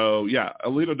 So, yeah,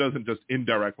 Alito doesn't just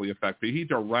indirectly affect me. He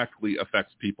directly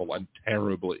affects people, and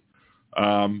terribly.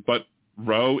 But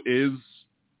Roe is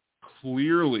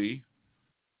clearly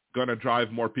going to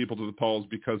drive more people to the polls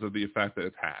because of the effect that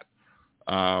it's had.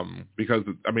 Because,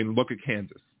 I mean, look at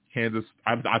Kansas.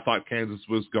 I thought Kansas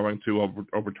was going to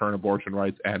overturn abortion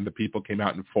rights, and the people came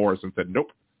out in force and said,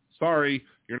 nope, sorry,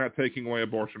 you're not taking away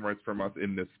abortion rights from us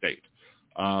in this state.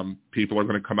 People are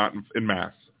going to come out in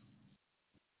mass.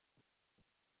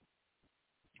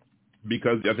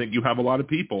 Because I think you have a lot of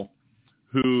people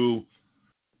who,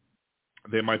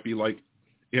 they might be like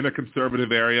in a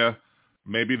conservative area.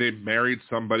 Maybe they married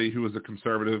somebody who was a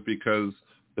conservative because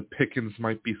the pickings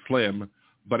might be slim.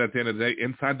 But at the end of the day,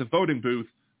 inside the voting booth,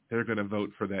 they're going to vote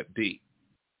for that D,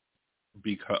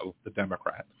 because the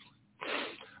Democrat,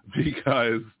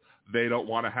 because they don't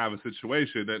want to have a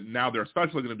situation. And now they're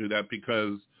especially going to do that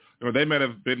because, you know, they might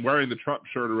have been wearing the Trump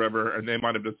shirt or whatever, and they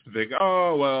might have just think,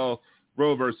 oh, well,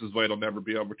 Roe versus Wade will never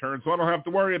be overturned, so I don't have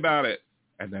to worry about it.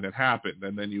 And then it happened,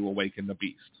 and then you awaken the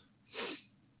beast.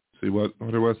 See what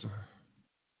it was?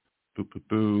 Boo, boo,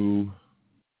 boo.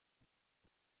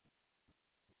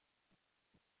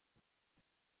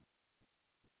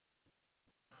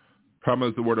 Problem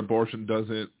is the word abortion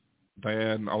doesn't,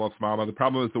 Diane, I'll smile. The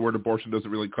problem is the word abortion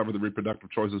doesn't really cover the reproductive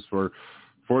choices for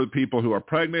the people who are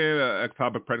pregnant.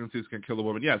 Ectopic pregnancies can kill a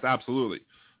woman. Yes, absolutely.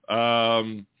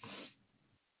 And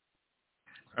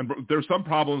there's some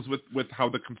problems with how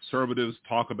the conservatives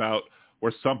talk about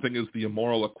where something is the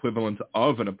immoral equivalent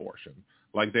of an abortion.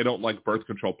 Like, they don't like birth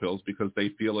control pills because they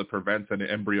feel it prevents an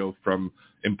embryo from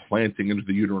implanting into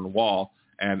the uterine wall.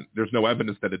 And there's no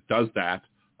evidence that it does that.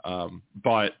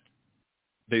 But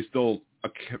they still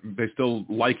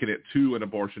liken it to an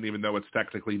abortion, even though it's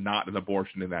technically not an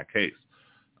abortion in that case.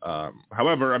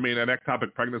 However, I mean, an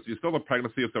ectopic pregnancy is still a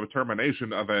pregnancy. If the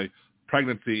termination of a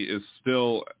pregnancy is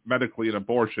still medically an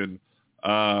abortion.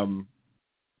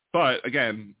 But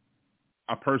again,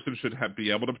 a person should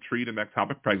be able to treat an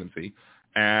ectopic pregnancy,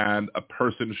 and a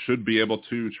person should be able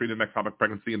to treat an ectopic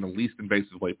pregnancy in the least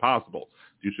invasive way possible.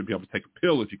 You should be able to take a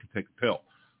pill if you can take a pill.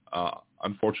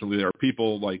 Unfortunately, there are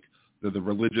people like the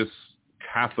religious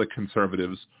Catholic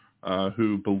conservatives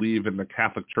who believe in the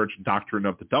Catholic Church doctrine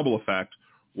of the double effect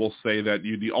will say that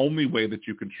the only way that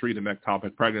you can treat an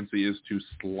ectopic pregnancy is to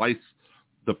slice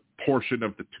the portion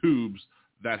of the tubes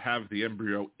that have the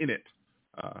embryo in it,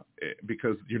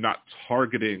 because you're not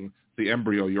targeting the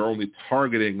embryo, you're only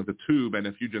targeting the tube, and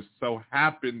if you just so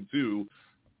happen to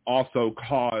also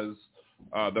cause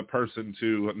the person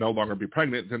to no longer be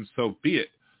pregnant, then so be it,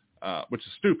 which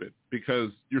is stupid,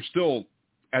 because you're still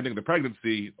ending the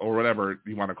pregnancy, or whatever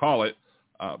you want to call it,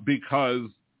 because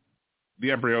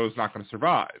the embryo is not going to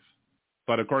survive.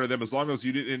 But according to them, as long as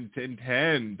you didn't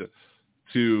intend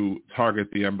to target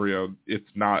the embryo, it's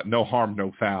not no harm,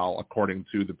 no foul, according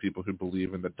to the people who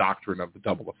believe in the doctrine of the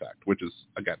double effect, which is,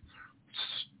 again,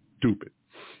 stupid.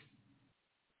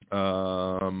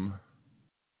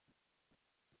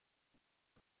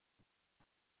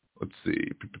 Let's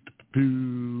see.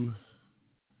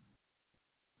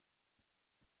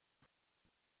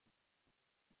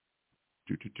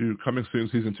 Coming soon,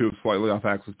 season 2 of Slightly Off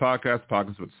Axis podcast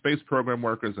with space program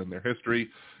workers and their history.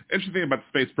 Interesting thing about the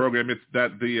space program, it's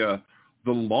that the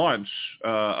launch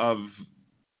of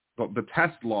the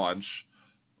test launch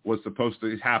was supposed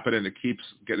to happen, and it keeps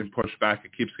getting pushed back.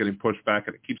 It keeps getting pushed back,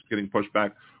 and it keeps getting pushed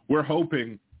back. We're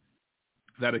hoping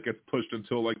that it gets pushed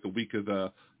until like the week of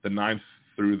the 9th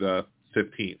through the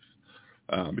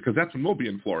 15th, because that's when we'll be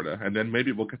in Florida, and then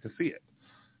maybe we'll get to see it.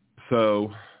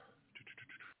 So.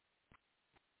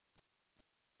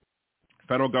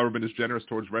 Federal government is generous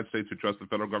towards red states who trust the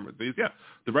federal government.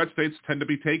 The red states tend to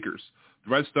be takers.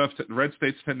 The red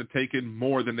states tend to take in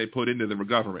more than they put into the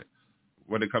government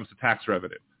when it comes to tax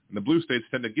revenue. And the blue states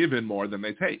tend to give in more than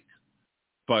they take.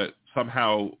 But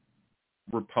somehow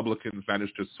Republicans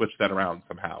manage to switch that around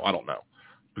somehow. I don't know,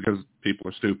 because people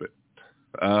are stupid.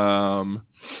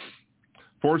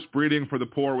 Forced breeding for the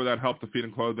poor without help to feed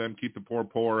and clothe them, keep the poor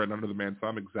poor and under the man's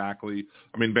thumb. Exactly.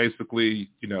 I mean,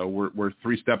 basically, we're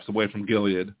 3 steps away from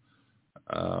Gilead.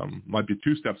 Might be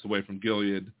 2 steps away from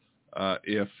Gilead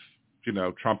if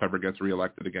Trump ever gets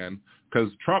reelected again. Because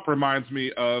Trump reminds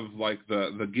me of like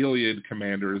the Gilead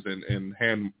commanders in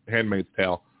Handmaid's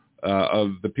Tale,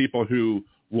 of the people who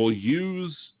will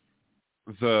use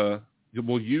the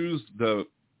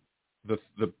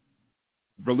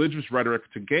religious rhetoric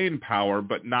to gain power,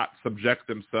 but not subject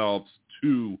themselves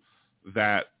to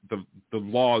that the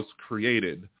laws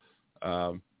created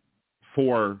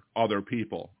for other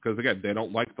people. Because again, they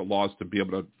don't like the laws to be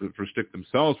able to restrict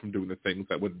themselves from doing the things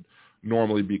that would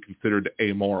normally be considered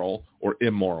amoral or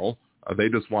immoral. They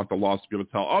just want the laws to be able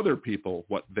to tell other people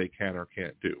what they can or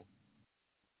can't do.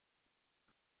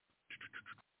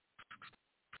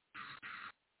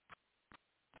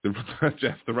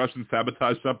 Jeff, the Russians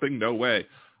sabotage something? No way.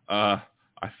 I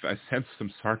sense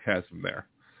some sarcasm there.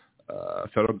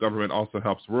 Federal government also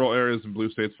helps rural areas and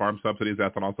blue states, farm subsidies,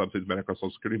 ethanol subsidies, medical,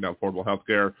 social security, now affordable health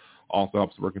care, also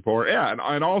helps the working poor. Yeah,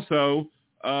 and also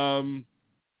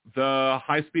the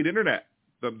high-speed internet,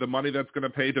 the money that's going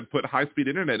to pay to put high-speed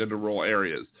internet into rural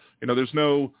areas. You know, there's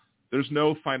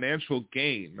no financial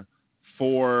gain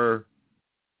for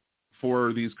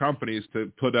these companies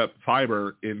to put up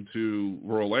fiber into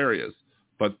rural areas,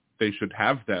 but they should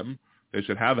have them. They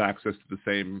should have access to the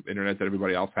same internet that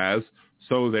everybody else has.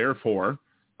 So therefore,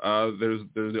 there's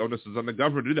the onus is on the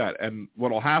government to do that. And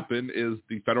what will happen is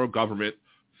the federal government,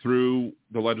 through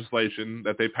the legislation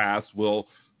that they pass, will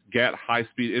get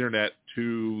high-speed internet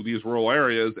to these rural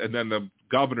areas, and then the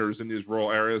governors in these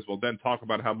rural areas will then talk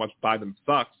about how much Biden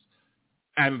sucks,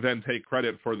 and then take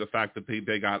credit for the fact that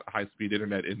they got high-speed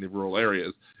internet in the rural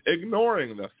areas,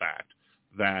 ignoring the fact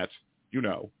that, you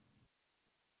know,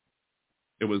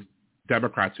 it was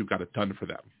Democrats who got it done for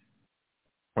them.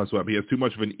 That's why he has too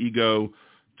much of an ego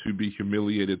to be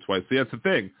humiliated twice. See, that's the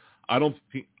thing. I don't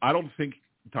think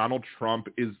Donald Trump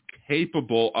is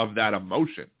capable of that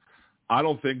emotion. I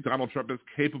don't think Donald Trump is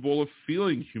capable of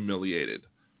feeling humiliated.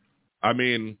 I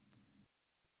mean,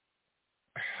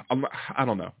 I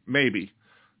don't know. Maybe.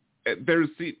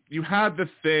 You had the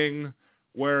thing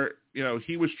where, you know,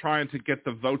 he was trying to get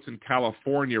the votes in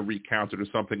California recounted or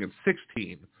something in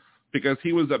 2016 because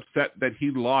he was upset that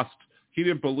he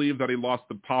didn't believe that he lost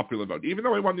the popular vote. Even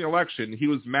though he won the election, he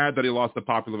was mad that he lost the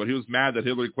popular vote. He was mad that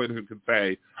Hillary Clinton could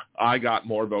say, I got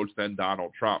more votes than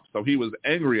Donald Trump. So he was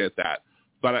angry at that.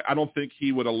 But I don't think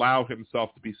he would allow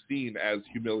himself to be seen as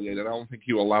humiliated. I don't think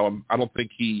he will allow him. I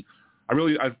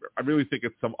really think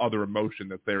it's some other emotion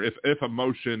that's there. If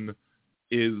emotion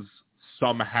is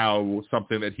somehow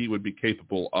something that he would be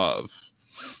capable of.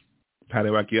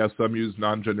 Paddywhack, yes, some use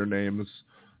non-gender names,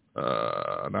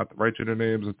 not the right gender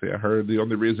names. Let's see, I heard the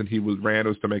only reason he ran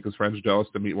was to make his friends jealous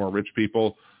to meet more rich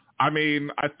people. I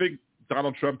mean, I think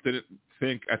Donald Trump didn't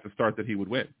think at the start that he would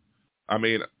win. I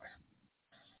mean,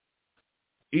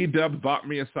 E-Dub bought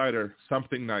me a cider,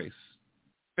 something nice.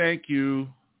 Thank you,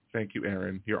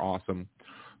 Aaron. You're awesome.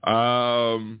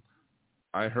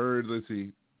 I heard, let's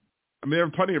see. I mean, there are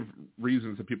plenty of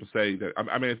reasons that people say that.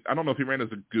 I mean, I don't know if he ran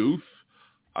as a goof.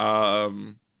 I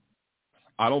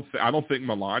don't think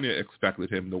Melania expected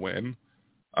him to win.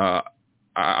 I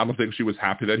don't think she was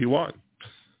happy that he won.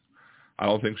 I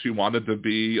don't think she wanted to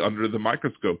be under the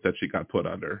microscope that she got put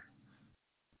under.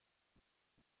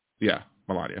 Yeah,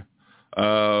 Melania.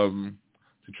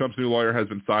 Trump's new lawyer has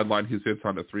been sidelined. He sits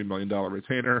on a $3 million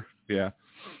retainer. Yeah.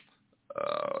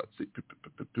 Let's see.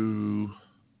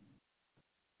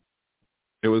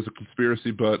 It was a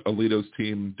conspiracy, but Alito's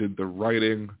team did the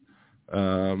writing.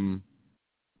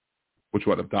 Which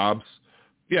one of Dobbs?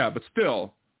 Yeah, but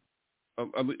still,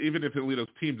 even if Alito's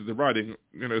team did the writing,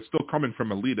 you know, it's still coming from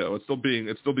Alito. It's still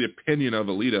the opinion of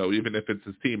Alito, even if it's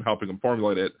his team helping him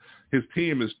formulate it. His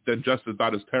team is then just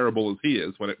about as terrible as he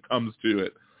is when it comes to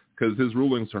it, because his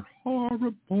rulings are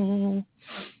horrible.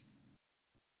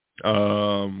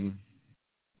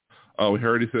 We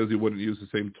heard he says he wouldn't use the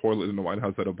same toilet in the White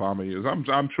House that Obama used.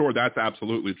 I'm sure that's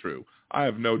absolutely true. I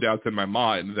have no doubts in my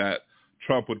mind that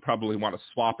Trump would probably want to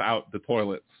swap out the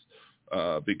toilets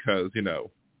because, you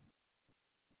know,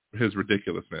 his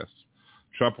ridiculousness.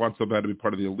 Trump wants so bad to be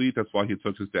part of the elite. That's why he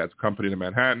took his dad's company to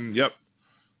Manhattan. Yep.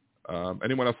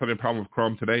 Anyone else having a problem with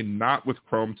Chrome today? Not with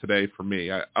Chrome today for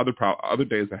me. Other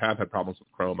days I have had problems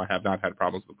with Chrome. I have not had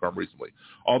problems with Chrome recently.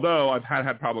 Although I've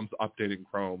had problems updating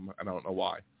Chrome, and I don't know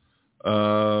why.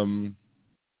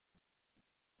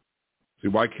 See,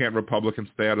 why can't Republicans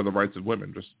stay out of the rights of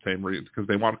women? Just the same reason, because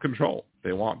they want control.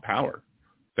 They want power.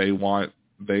 They want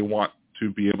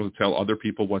to be able to tell other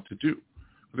people what to do.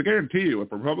 Because I guarantee you,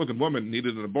 if a Republican woman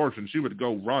needed an abortion, she would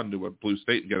go run to a blue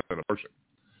state and get an abortion.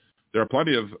 There are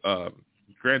plenty of,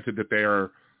 granted that they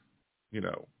are, you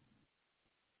know,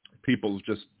 people's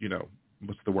just, you know,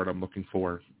 what's the word I'm looking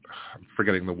for? I'm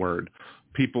forgetting the word.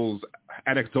 People's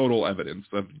anecdotal evidence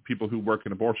of people who work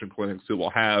in abortion clinics who will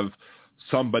have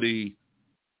somebody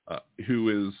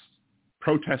who is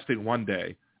protesting one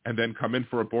day and then come in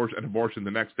for an abortion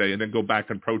the next day and then go back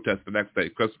and protest the next day.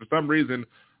 Because for some reason,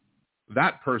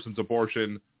 that person's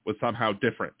abortion was somehow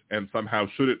different and somehow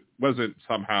wasn't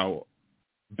somehow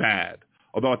bad.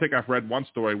 Although I think I've read one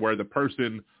story where the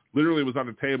person literally was on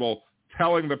the table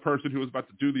telling the person who was about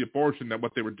to do the abortion that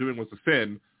what they were doing was a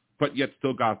sin, but yet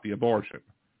still got the abortion.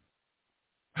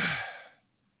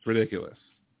 It's ridiculous.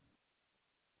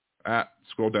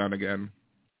 Scroll down again.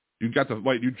 You just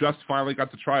finally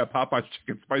got to try a Popeye's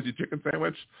spicy chicken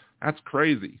sandwich? That's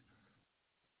crazy.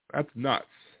 That's nuts.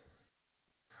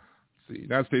 Let's see.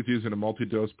 United States using a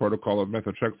multi-dose protocol of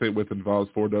methotrexate, which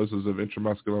involves 4 doses of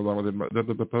intramuscular along with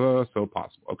so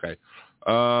possible. Okay.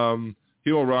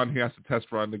 He will run. He has to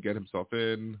test run to get himself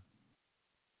in.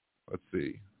 Let's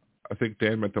see. I think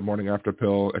Dan meant the morning after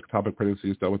pill. Ectopic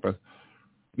pregnancy is dealt with by...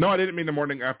 No, I didn't mean the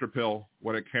morning after pill.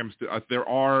 When it comes to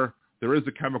there is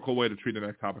a chemical way to treat an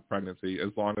ectopic pregnancy as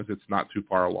long as it's not too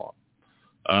far along.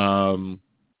 And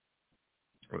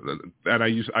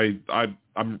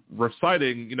I'm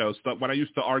reciting, stuff when I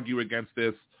used to argue against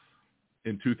this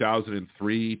in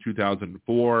 2003,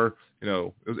 2004.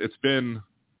 It's been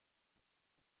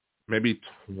maybe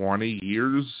 20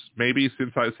 years,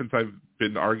 since I've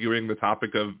been arguing the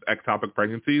topic of ectopic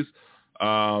pregnancies.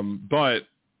 But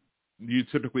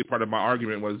part of my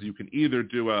argument was you can either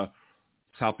do a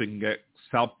salpingectomy,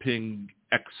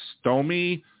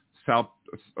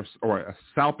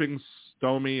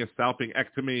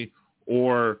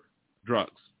 or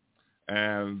drugs.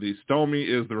 And the stomy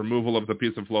is the removal of the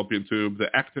piece of fallopian tube. The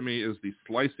ectomy is the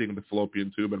slicing the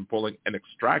fallopian tube and pulling and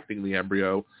extracting the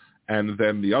embryo. And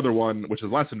then the other one, which is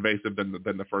less invasive than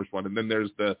the first one. And then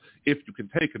there's if you can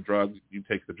take a drug, you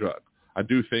take the drug. I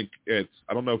do think I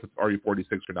don't know if it's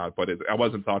RU46 or not, but I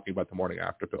wasn't talking about the morning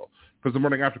after pill. Because the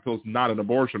morning after pill is not an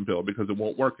abortion pill because it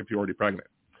won't work if you're already pregnant.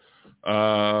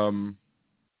 I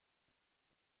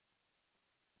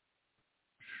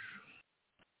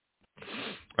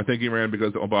think he ran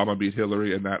because Obama beat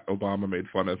Hillary and that Obama made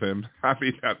fun of him. I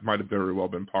mean, that might have very well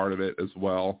been part of it as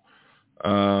well.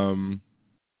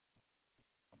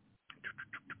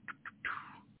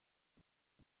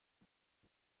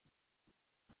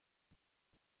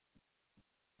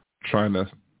 Trying to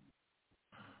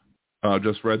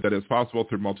just read that it's possible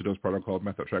through multi-dose protocol of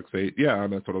methotrexate. Yeah,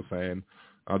 that's what I'm saying.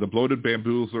 The bloated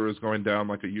bamboozler is going down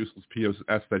like a useless POS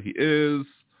that he is.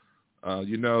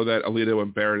 That Alito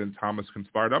and Barrett and Thomas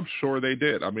conspired. I'm sure they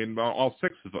did. I mean, all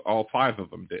 5 of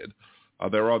them did.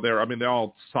 They're all there. I mean, they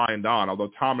all signed on.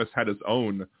 Although Thomas had his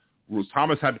own rules.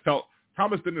 Thomas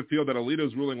didn't feel that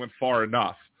Alito's ruling went far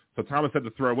enough. So Thomas had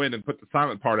to throw in and put the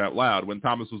silent part out loud when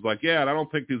Thomas was like, yeah, and I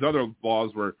don't think these other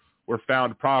laws were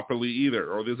found properly either,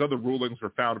 or these other rulings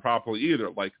were found properly either,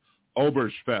 like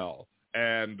Obergefell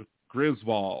and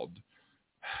Griswold.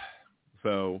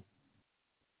 So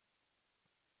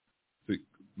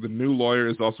the new lawyer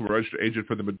is also a registered agent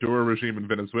for the Maduro regime in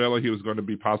Venezuela. He was going to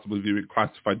be possibly viewing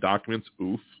classified documents.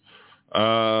 Oof.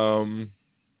 I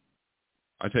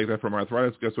take that from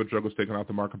arthritis. Guess what drug was taken off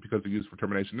the market because of use for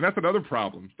termination? And that's another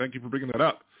problem. Thank you for bringing that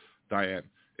up, Diane,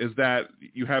 is that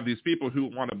you have these people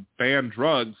who want to ban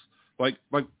drugs, like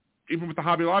even with the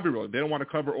Hobby Lobby ruling. They don't want to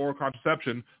cover oral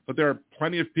contraception, but there are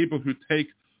plenty of people who take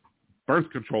birth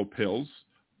control pills,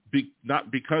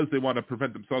 not because they want to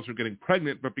prevent themselves from getting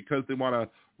pregnant, but because they want to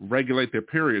regulate their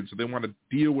periods. So they want to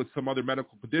deal with some other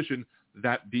medical condition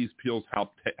that these pills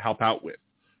help out with.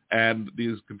 And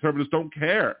these conservatives don't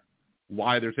care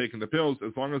why they're taking the pills.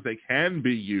 As long as they can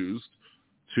be used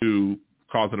to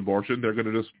cause an abortion, they're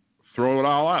going to just throw it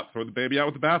all out, throw the baby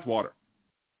out with the bathwater,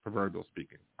 proverbial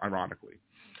speaking, ironically.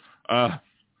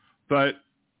 But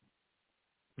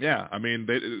yeah, I mean,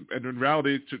 and in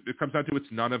reality, it comes down to it's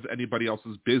none of anybody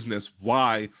else's business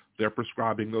why they're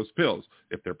prescribing those pills.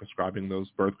 If they're prescribing those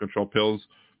birth control pills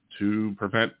to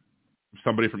prevent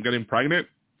somebody from getting pregnant,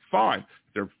 fine. If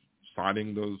they're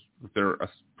prescribing those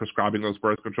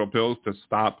birth control pills to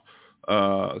stop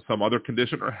some other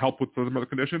condition or help with some other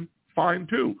condition, fine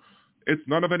too. It's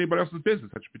none of anybody else's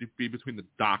business. That should be between the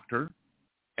doctor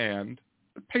and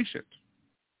the patient.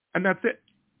 And that's it.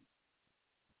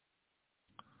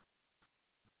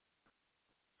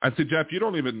 I see, Jeff, you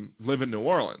don't even live in New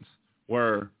Orleans,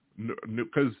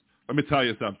 because let me tell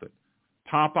you something.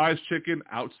 Popeye's chicken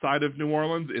outside of New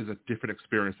Orleans is a different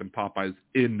experience than Popeye's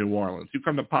in New Orleans. You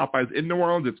come to Popeye's in New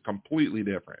Orleans, it's completely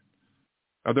different.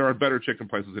 Now, there are better chicken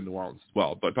places in New Orleans as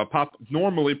well, but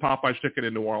normally Popeye's chicken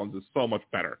in New Orleans is so much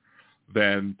better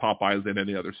than Popeye's in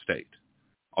any other state.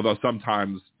 Although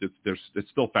sometimes it's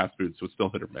still fast food, so it's still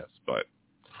hit or miss. But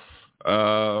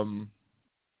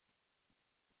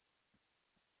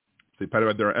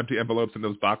there are empty envelopes in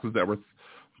those boxes that were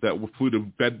that flew to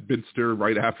Bedminster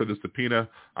right after the subpoena.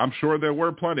 I'm sure there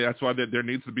were plenty. That's why there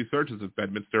needs to be searches of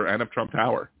Bedminster and of Trump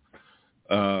Tower.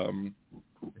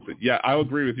 But yeah, I'll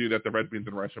agree with you that the red beans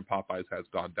and rice from Popeyes has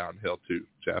gone downhill too,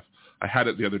 Jeff. I had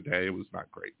it the other day. It was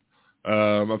not great.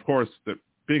 Of course,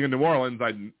 being in New Orleans,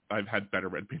 I've had better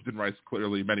red beans and rice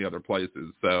clearly many other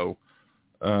places. So,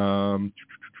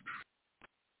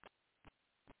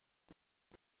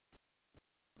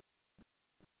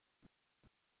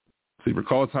 see,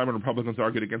 recall a time when Republicans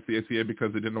argued against the ACA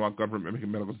because they didn't want government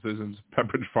making medical decisions.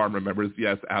 Pembridge Farm remembers.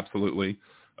 Yes, absolutely.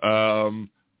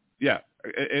 Yeah,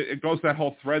 it goes to that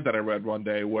whole thread that I read one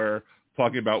day where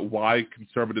talking about why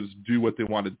conservatives do what they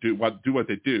want to do, what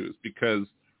they do, is because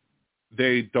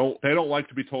they don't like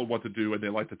to be told what to do, and they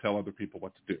like to tell other people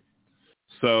what to do.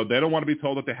 So they don't want to be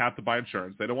told that they have to buy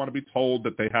insurance. They don't want to be told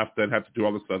that they have to do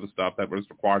all this other stuff that was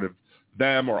required of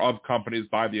them or of companies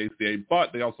by the ACA,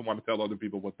 but they also want to tell other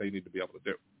people what they need to be able to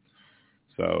do.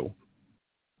 So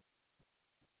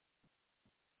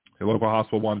a local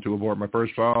hospital wanted to abort my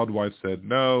first child. Wife said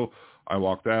no. I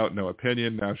walked out. No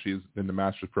opinion. Now she's in the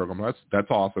master's program. That's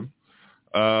awesome.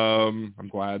 I'm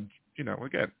glad,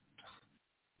 again,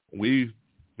 we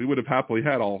would have happily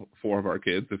had all 4 of our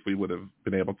kids if we would have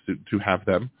been able to have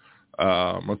them.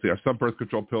 Let's see, are some birth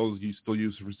control pills you still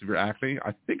use for severe acne?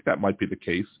 I think that might be the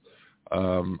case.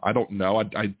 I don't know.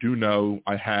 I do know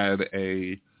I had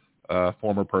a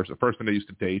former person I used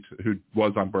to date who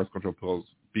was on birth control pills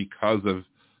because of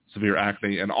severe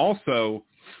acne. And also,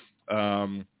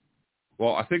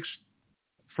 I think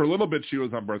for a little bit she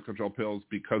was on birth control pills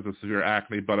because of severe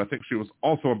acne, but I think she was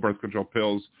also on birth control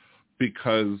pills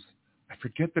because I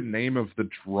forget the name of the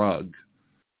drug,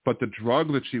 but the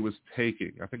drug that she was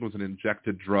taking, I think it was an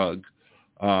injected drug,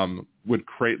 would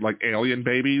create like alien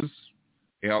babies,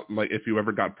 like if you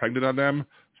ever got pregnant on them.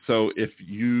 So if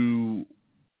you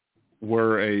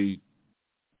were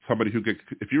somebody who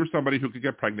could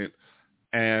get pregnant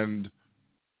and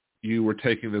you were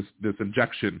taking this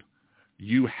injection,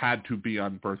 you had to be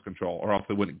on birth control or else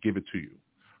they wouldn't give it to you.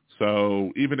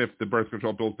 So even if the birth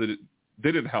control pills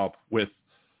didn't help with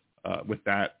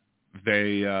that,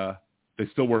 they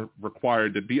still were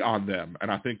required to be on them.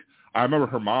 And I remember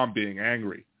her mom being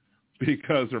angry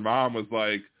because her mom was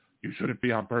like, you shouldn't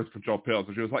be on birth control pills.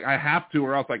 And she was like, I have to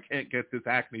or else I can't get this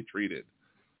acne treated.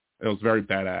 It was very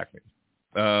bad acne.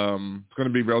 It's going to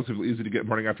be relatively easy to get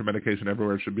morning after medication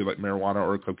everywhere. It should be like marijuana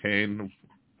or cocaine.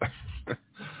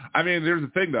 I mean, here's the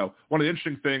thing, though. One of the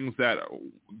interesting things that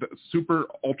the super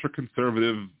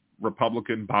ultra-conservative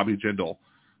Republican Bobby Jindal,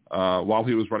 while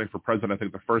he was running for president, I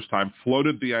think the first time,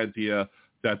 floated the idea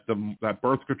that that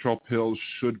birth control pills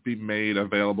should be made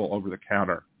available over the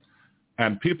counter.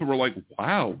 And people were like,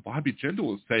 wow, Bobby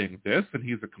Jindal is saying this, and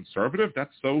he's a conservative?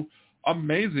 That's so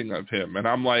amazing of him. And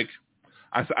I'm like,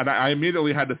 I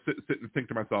immediately had to sit and think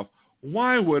to myself,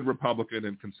 why would Republican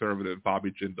and conservative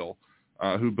Bobby Jindal,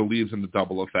 who believes in the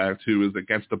double effect, who is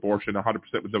against abortion 100%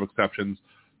 with no exceptions,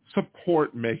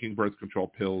 support making birth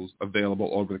control pills available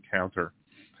over the counter?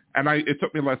 And it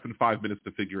took me less than 5 minutes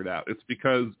to figure it out. It's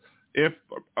because if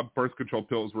birth control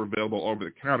pills were available over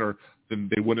the counter, then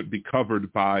they wouldn't be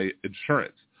covered by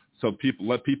insurance. So people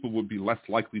would be less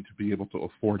likely to be able to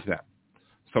afford them.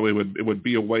 So it would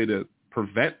be a way to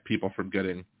prevent people from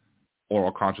getting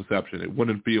oral contraception. It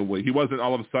wouldn't be a way. He wasn't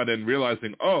all of a sudden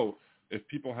realizing, oh, if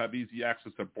people have easy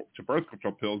access to birth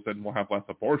control pills, then we'll have less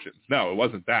abortions. No, it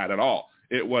wasn't that at all.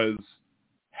 It was,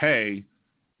 hey,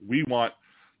 we want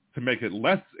to make it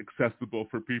less accessible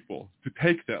for people to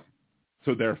take them.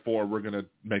 So therefore, we're going to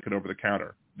make it over the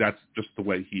counter. That's just the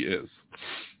way he is.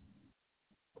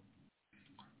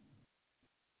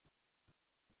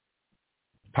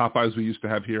 Popeyes we used to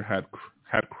have here had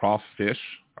crawfish.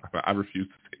 I refuse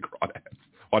to say crawdads.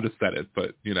 Well, I just said it,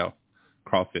 but,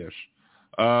 crawfish.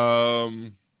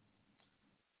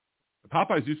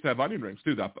 Popeyes used to have onion rings,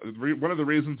 too. One of the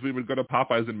reasons we would go to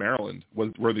Popeyes in Maryland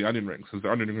were the onion rings, because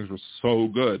the onion rings were so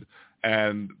good.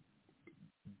 And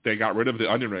they got rid of the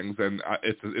onion rings, and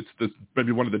it's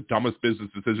maybe one of the dumbest business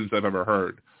decisions I've ever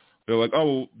heard. They're like,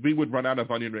 oh, we would run out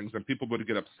of onion rings, and people would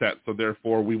get upset, so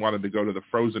therefore we wanted to go to the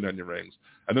frozen onion rings.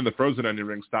 And then the frozen onion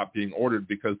rings stopped being ordered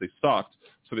because they sucked,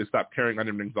 so they stopped carrying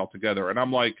onion rings altogether. And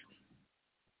I'm like,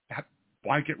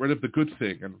 why get rid of the good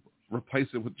thing and replace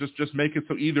it with just make it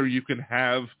so either you can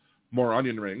have more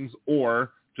onion rings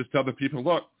or just tell the people,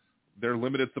 look, there are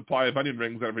limited supply of onion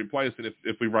rings at every place, and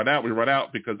if we run out, we run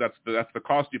out, because that's the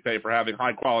cost you pay for having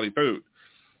high-quality food.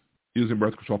 Using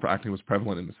birth control for acne was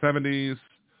prevalent in the 70s.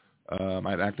 I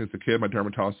had acne as a kid. My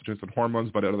dermatologist suggested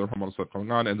hormones, but I had other hormonal stuff going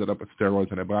on. Ended up with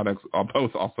steroids and antibiotics,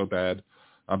 both also bad.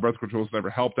 Birth control has never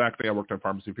helped acne. I worked on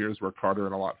pharmacy peers, worked harder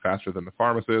and a lot faster than the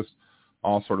pharmacist.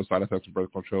 All sort of side effects of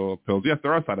birth control pills. Yes,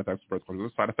 there are side effects of birth control.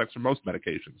 There's side effects of most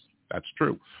medications. That's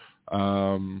true.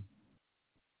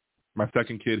 My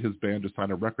second kid, his band just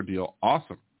signed a record deal.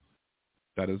 Awesome.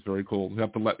 That is very cool. You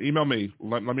have to email me.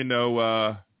 Let me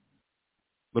know,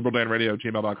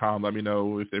 liberaldanradio@gmail.com. Let me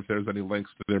know if there's any links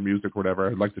to their music or whatever.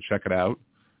 I'd like to check it out.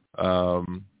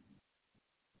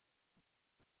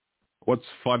 What's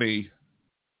funny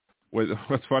with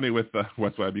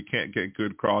West Web, you can't get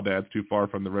good crawdads too far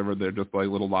from the river. They're just like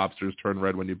little lobsters, turn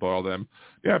red when you boil them.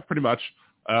 Yeah, pretty much.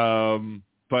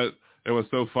 But it was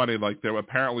so funny. Like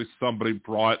apparently somebody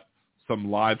brought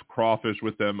some live crawfish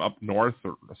with them up north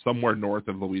or somewhere north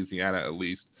of Louisiana at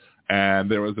least. And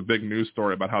there was a big news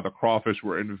story about how the crawfish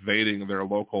were invading their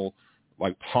local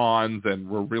like ponds and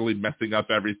were really messing up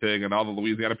everything. And all the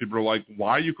Louisiana people were like,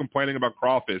 why are you complaining about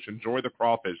crawfish? Enjoy the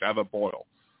crawfish. Have a boil.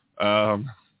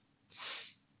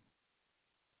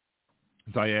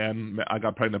 Diane, I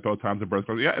got pregnant both times at birth.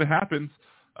 Yeah, it happens.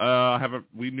 I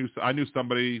knew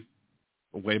somebody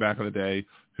way back in the day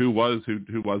who was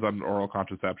on oral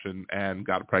contraception and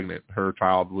got pregnant. Her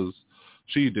child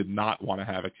she did not want to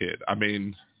have a kid. I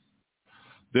mean,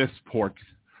 this poor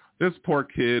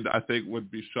kid, I think,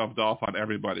 would be shoved off on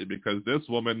everybody because this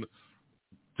woman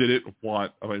didn't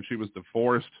want. I mean, she was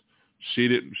divorced.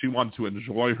 She wanted to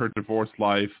enjoy her divorced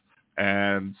life,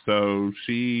 and so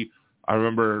I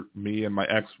remember me and my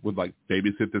ex would like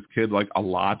babysit this kid like a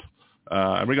lot,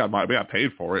 and we got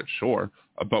paid for it, sure,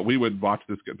 but we would watch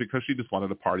this kid because she just wanted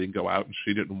to party and go out, and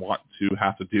she didn't want to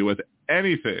have to deal with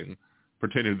anything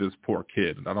pertaining to this poor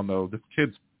kid. And I don't know, this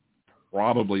kid's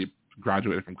probably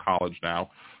graduated from college now,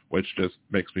 which just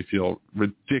makes me feel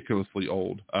ridiculously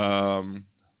old.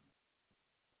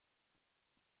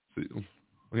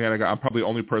 Again, I'm probably the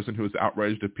only person who is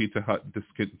outraged at Pizza Hut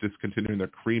discontinuing their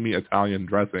creamy Italian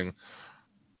dressing.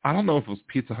 I don't know if it was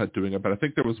Pizza Hut doing it, but I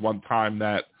think there was one time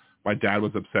that my dad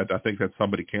was upset. I think that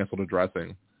somebody canceled a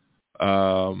dressing.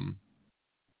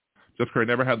 Just Curry,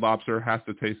 never had lobster. Has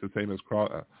to taste the same as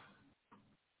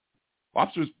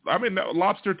lobsters. I mean,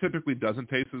 lobster typically doesn't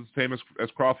taste the same as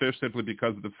crawfish simply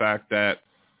because of the fact that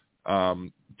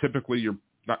typically you're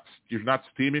not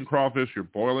steaming crawfish, you're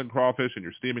boiling crawfish, and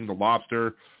you're steaming the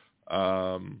lobster.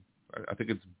 I think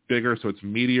it's bigger, so it's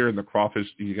meatier, and the crawfish,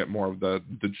 you get more of the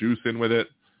juice in with it.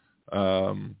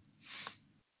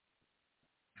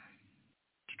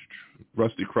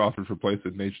 Rusty crawfish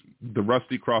replaces native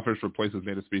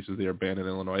species. They are banned in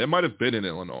Illinois. It might have been in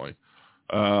Illinois.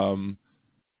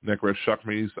 Nick Rich, shuck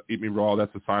me, eat me raw.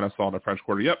 That's a sign I saw in the French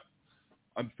Quarter. Yep.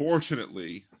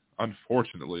 Unfortunately, I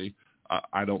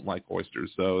don't like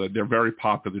oysters, so they're very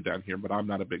popular down here, but I'm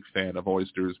not a big fan of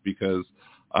oysters because,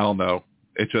 I don't know,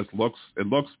 it looks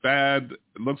bad,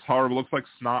 it looks horrible, it looks like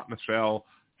snot in a shell,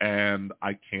 and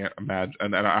I can't imagine,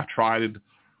 and I tried,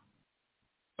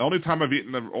 the only time I've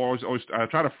eaten the oyster, I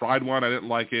tried a fried one, I didn't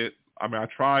like it. I mean, I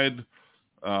tried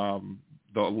the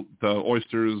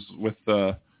oysters with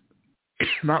the,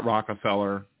 not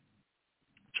Rockefeller,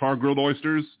 char-grilled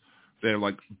oysters. They're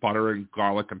like butter and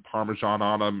garlic and Parmesan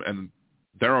on them, and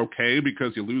they're okay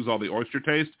because you lose all the oyster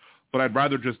taste, but I'd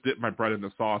rather just dip my bread in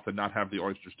the sauce and not have the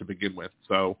oysters to begin with.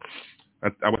 So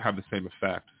I would have the same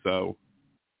effect. So,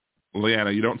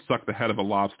 Leanna, you don't suck the head of a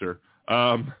lobster.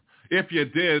 If you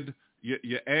did,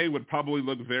 you A, would probably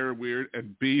look very weird,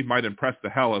 and B, might impress the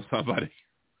hell out of somebody.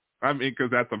 I mean, because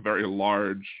that's a very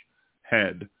large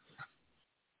head.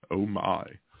 Oh, my.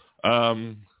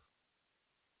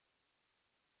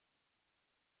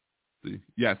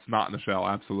 Yes, not in the shell,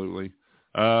 absolutely.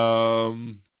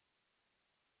 Stripper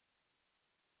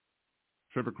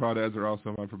crawdads are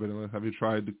also on forbidden list. Have you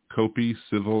tried the Kopi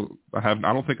Civil? I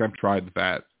don't think I've tried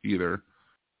that either.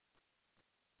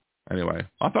 Anyway,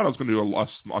 I thought I was going to do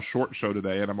a short show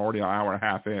today, and I'm already an hour and a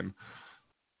half in.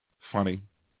 Funny.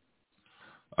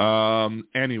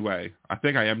 Anyway, I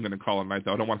think I am going to call it night,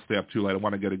 though. I don't want to stay up too late. I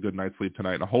want to get a good night's sleep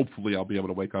tonight, and hopefully I'll be able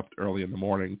to wake up early in the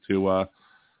morning to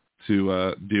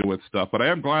deal with stuff. But I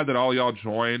am glad that all y'all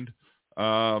joined.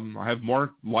 I have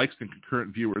more likes than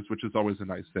concurrent viewers, which is always a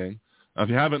nice thing. If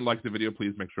you haven't liked the video,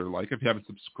 please make sure to like. If you haven't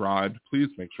subscribed, please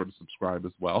make sure to subscribe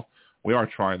as well. We are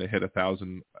trying to hit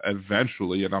 1,000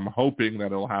 eventually, and I'm hoping that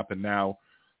it'll happen now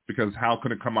because Hal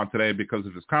couldn't come on today because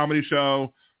of his comedy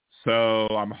show. So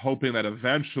I'm hoping that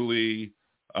eventually,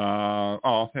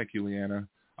 thank you, Leanna.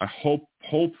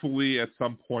 Hopefully at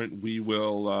some point we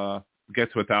will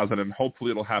get to 1,000, and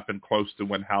hopefully it'll happen close to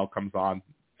when Hal comes on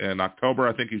in October.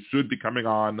 I think he should be coming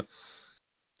on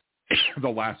the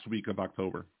last week of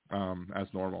October, as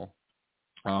normal.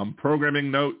 Programming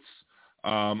notes.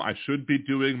 I should be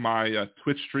doing my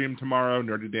Twitch stream tomorrow,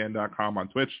 nerdydan.com on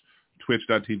Twitch,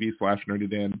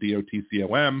 twitch.tv/nerdydan,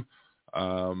 DOTCOM.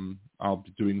 I'll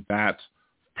be doing that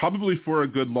probably for a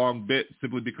good long bit,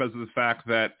 simply because of the fact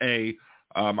that A,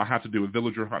 I have to do a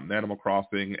villager hunt in Animal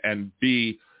Crossing, and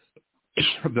B,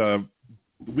 the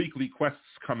weekly quests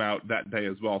come out that day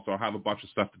as well, so I'll have a bunch of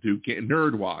stuff to do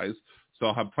nerd-wise, so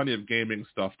I'll have plenty of gaming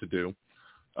stuff to do.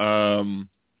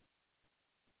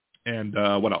 And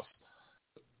what else?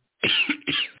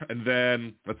 And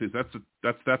then, let's see, that's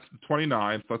the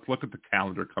 29th. Let's look at the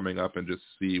calendar coming up and just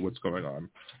see what's going on.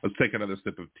 Let's take another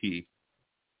sip of tea.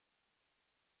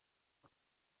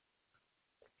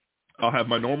 I'll have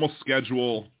my normal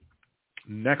schedule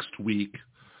next week.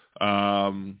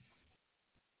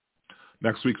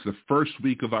 Next week's the first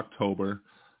week of October.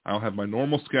 I'll have my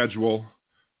normal schedule,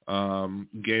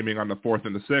 gaming on the 4th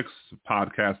and the 6th,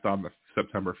 podcast on the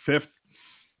September 5th.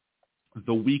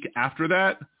 The week after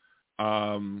that,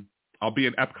 I'll be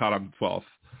in Epcot on the 12th.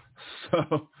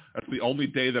 So that's the only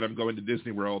day that I'm going to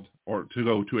Disney World, or to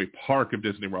go to a park of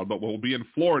Disney World, but we'll be in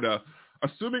Florida.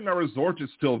 Assuming our resort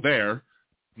is still there,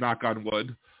 knock on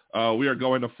wood, we are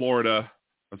going to Florida.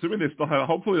 Assuming they still have,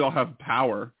 hopefully they'll have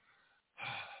power.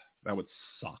 That would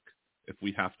suck if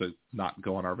we have to not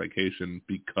go on our vacation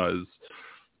because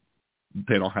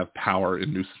they don't have power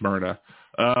in New Smyrna.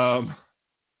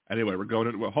 Anyway,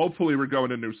 hopefully we're going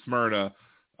to New Smyrna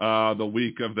the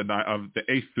week of the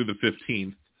 8th through the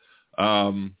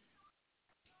 15th.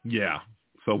 Yeah,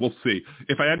 so we'll see.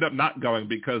 If I end up not going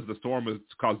because the storm has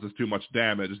caused us too much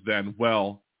damage, then,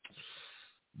 well,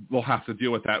 we'll have to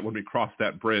deal with that when we cross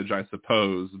that bridge, I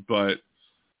suppose. But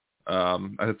I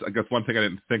guess one thing I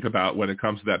didn't think about when it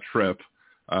comes to that trip,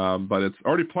 but it's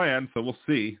already planned, so we'll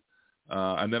see.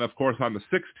 And then, of course, on the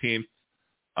 16th,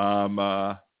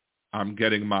 I'm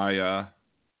getting my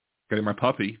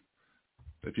puppy.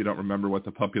 If you don't remember what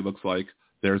the puppy looks like,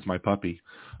 there's my puppy.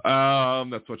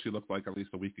 That's what she looked like at least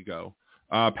a week ago.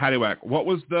 Paddywhack, what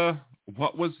was the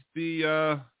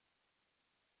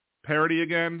parody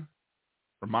again?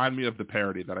 Remind me of the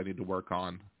parody that I need to work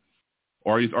on.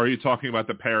 Or are you talking about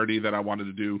the parody that I wanted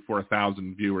to do for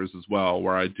 1,000 viewers as well,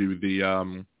 where I do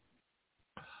the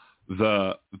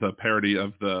parody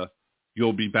of the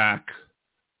 "You'll Be Back,"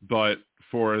 but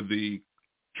for the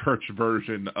church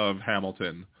version of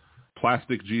Hamilton,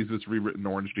 Plastic Jesus rewritten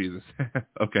Orange Jesus.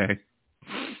 Okay,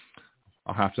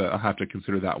 I'll have to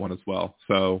consider that one as well.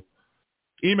 So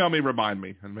email me, remind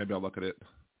me, and maybe I'll look at it.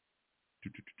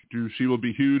 She will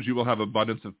be huge. You will have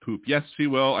abundance of poop. Yes, she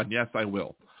will, and yes, I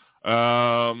will.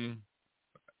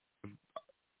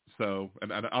 So,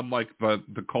 and unlike the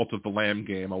Cult of the Lamb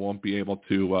game, I won't be able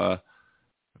to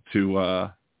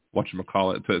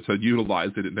whatchamacallit, to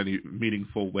utilize it in any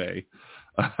meaningful way.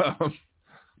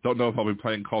 Don't know if I'll be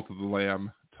playing Cult of the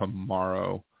Lamb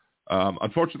tomorrow.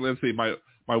 Unfortunately, let's see, my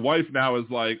wife now is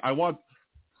like, I want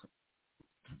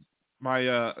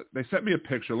my, they sent me a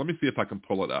picture. Let me see if I can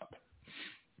pull it up.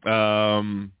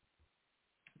 Let's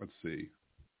see.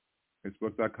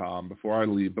 Facebook.com. Before I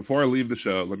leave the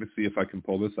show, let me see if I can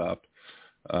pull this up.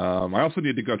 I also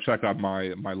need to go check on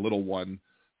my little one.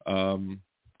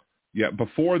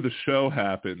 Before the show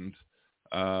happened,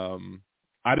 I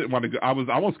didn't want to go. I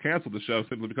almost canceled the show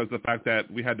simply because of the fact that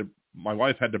my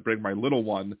wife had to bring my little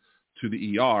one to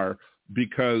the ER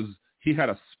because he had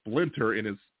a splinter in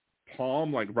his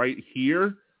palm, like right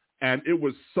here, and it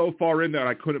was so far in there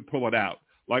I couldn't pull it out.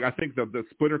 Like, I think the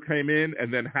splinter came in,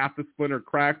 and then half the splinter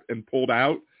cracked and pulled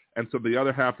out, and so the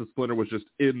other half of the splinter was just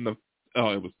in the –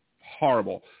 it was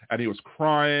horrible. And he was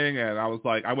crying, and I was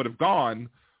like, I would have gone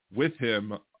with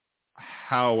him.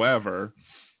 However,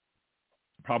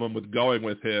 the problem with going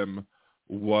with him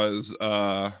was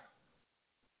the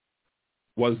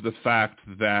fact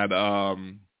that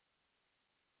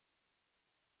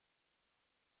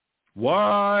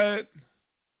what?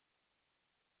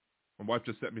 My wife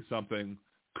just sent me something.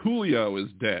 Coolio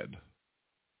is dead.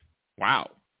 Wow.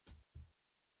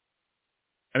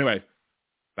 Anyway,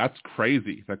 that's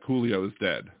crazy that Coolio is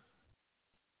dead.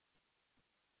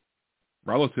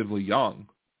 Relatively young.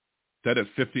 Dead at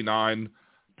 59.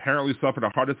 Apparently suffered a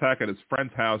heart attack at his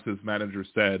friend's house, his manager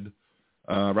said.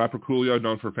 Rapper Coolio,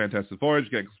 known for Fantastic Voyage,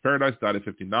 Gangsta's Paradise, died at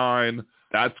 59.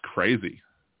 That's crazy.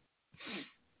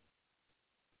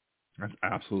 That's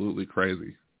absolutely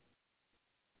crazy.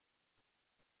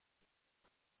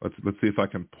 Let's see if I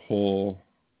can pull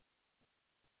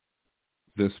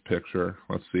this picture.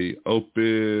 Let's see.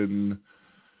 Open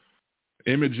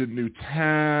image in new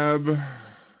tab.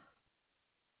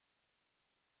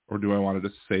 Or do I want to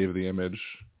just save the image?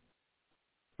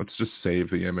 Let's just save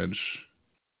the image.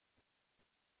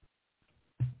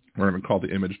 We're going to call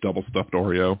the image double stuffed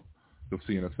Oreo. You'll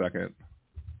see in a second.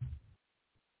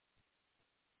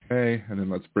 Okay, and then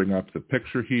let's bring up the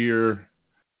picture here.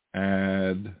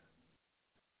 Add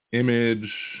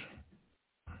image,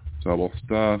 double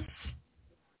stuff.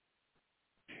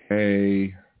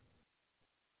 Okay,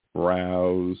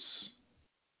 browse,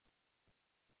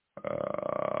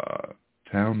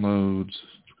 downloads.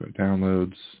 Let's go to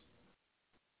downloads.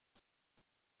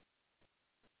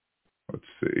 Let's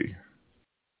see.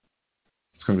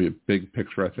 It's going to be a big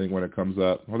picture, I think, when it comes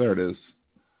up. Well, there it is.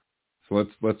 So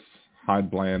let's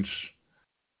hide Blanche.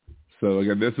 So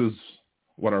again, this is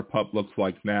what our pup looks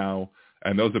like now,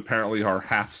 and those apparently are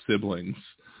half siblings.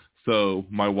 So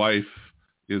my wife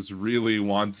is really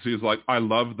she's like, I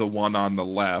love the one on the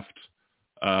left.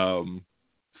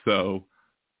 So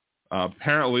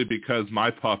apparently, because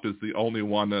my pup is the only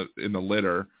one in the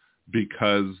litter,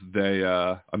 because they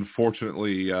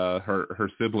unfortunately her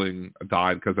sibling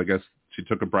died because I guess she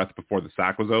took a breath before the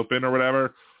sac was open or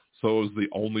whatever. So it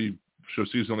was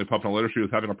she's the only pup in the litter. She was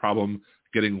having a problem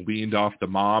getting weaned off the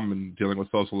mom and dealing with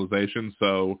socialization.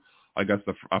 So I guess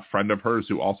a friend of hers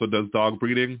who also does dog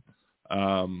breeding,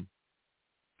 who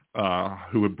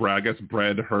would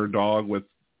bred her dog with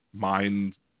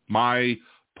my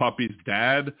puppy's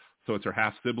dad. So it's her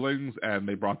half siblings, and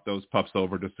they brought those pups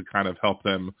over just to kind of help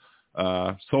them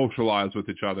socialize with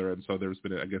each other. And so there's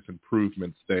been, I guess,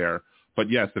 improvements there. But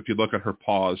yes, if you look at her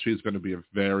paws, she's going to be a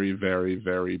very, very,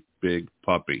 very big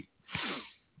puppy.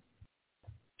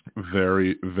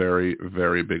 Very, very,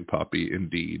 very big puppy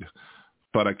indeed.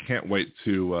 But I can't wait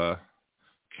to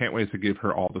give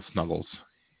her all the snuggles.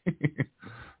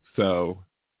 So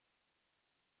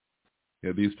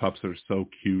yeah, these pups are so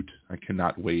cute. I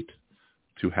cannot wait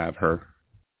to have her.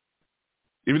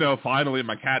 Even though finally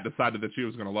my cat decided that she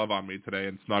was going to love on me today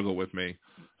and snuggle with me.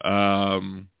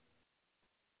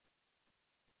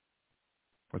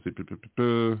 Let's see.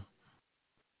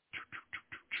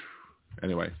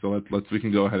 Anyway, so we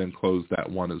can go ahead and close that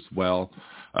one as well.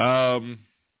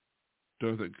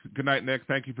 Good night, Nick.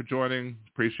 Thank you for joining.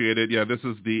 Appreciate it. Yeah, this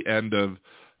is the end of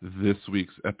this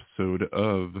week's episode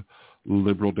of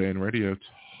Liberal Dan Radio.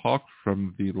 Talk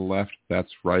from the left.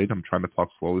 That's right. I'm trying to talk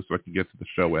slowly so I can get to the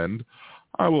show end.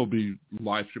 I will be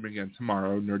live streaming again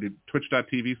tomorrow.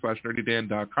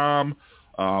 Twitch.tv/nerdydan.com.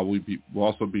 We'll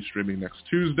also be streaming next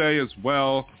Tuesday as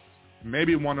well.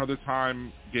 Maybe one other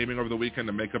time gaming over the weekend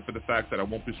to make up for the fact that I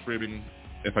won't be streaming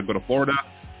if I go to Florida.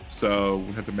 So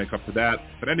we have to make up for that.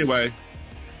 But anyway,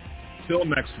 till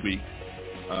next week,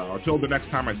 or till the next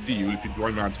time I see you, if you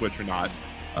join me on Twitch or not,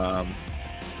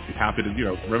 be happy to,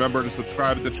 remember to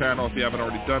subscribe to the channel if you haven't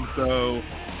already done so.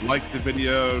 Like the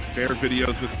video, share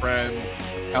videos with friends,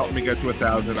 help me get to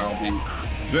 1,000. I'll be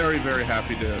very, very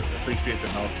happy to appreciate the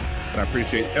help. And I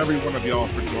appreciate every one of y'all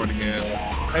for joining in.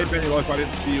 Hey, Benny Life, I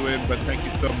didn't see you in, but thank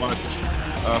you so much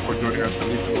for joining us, at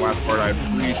least in the last part. I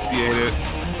appreciate it.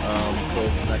 So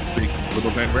next week, Little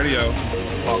Dan Radio,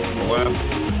 talk to the left.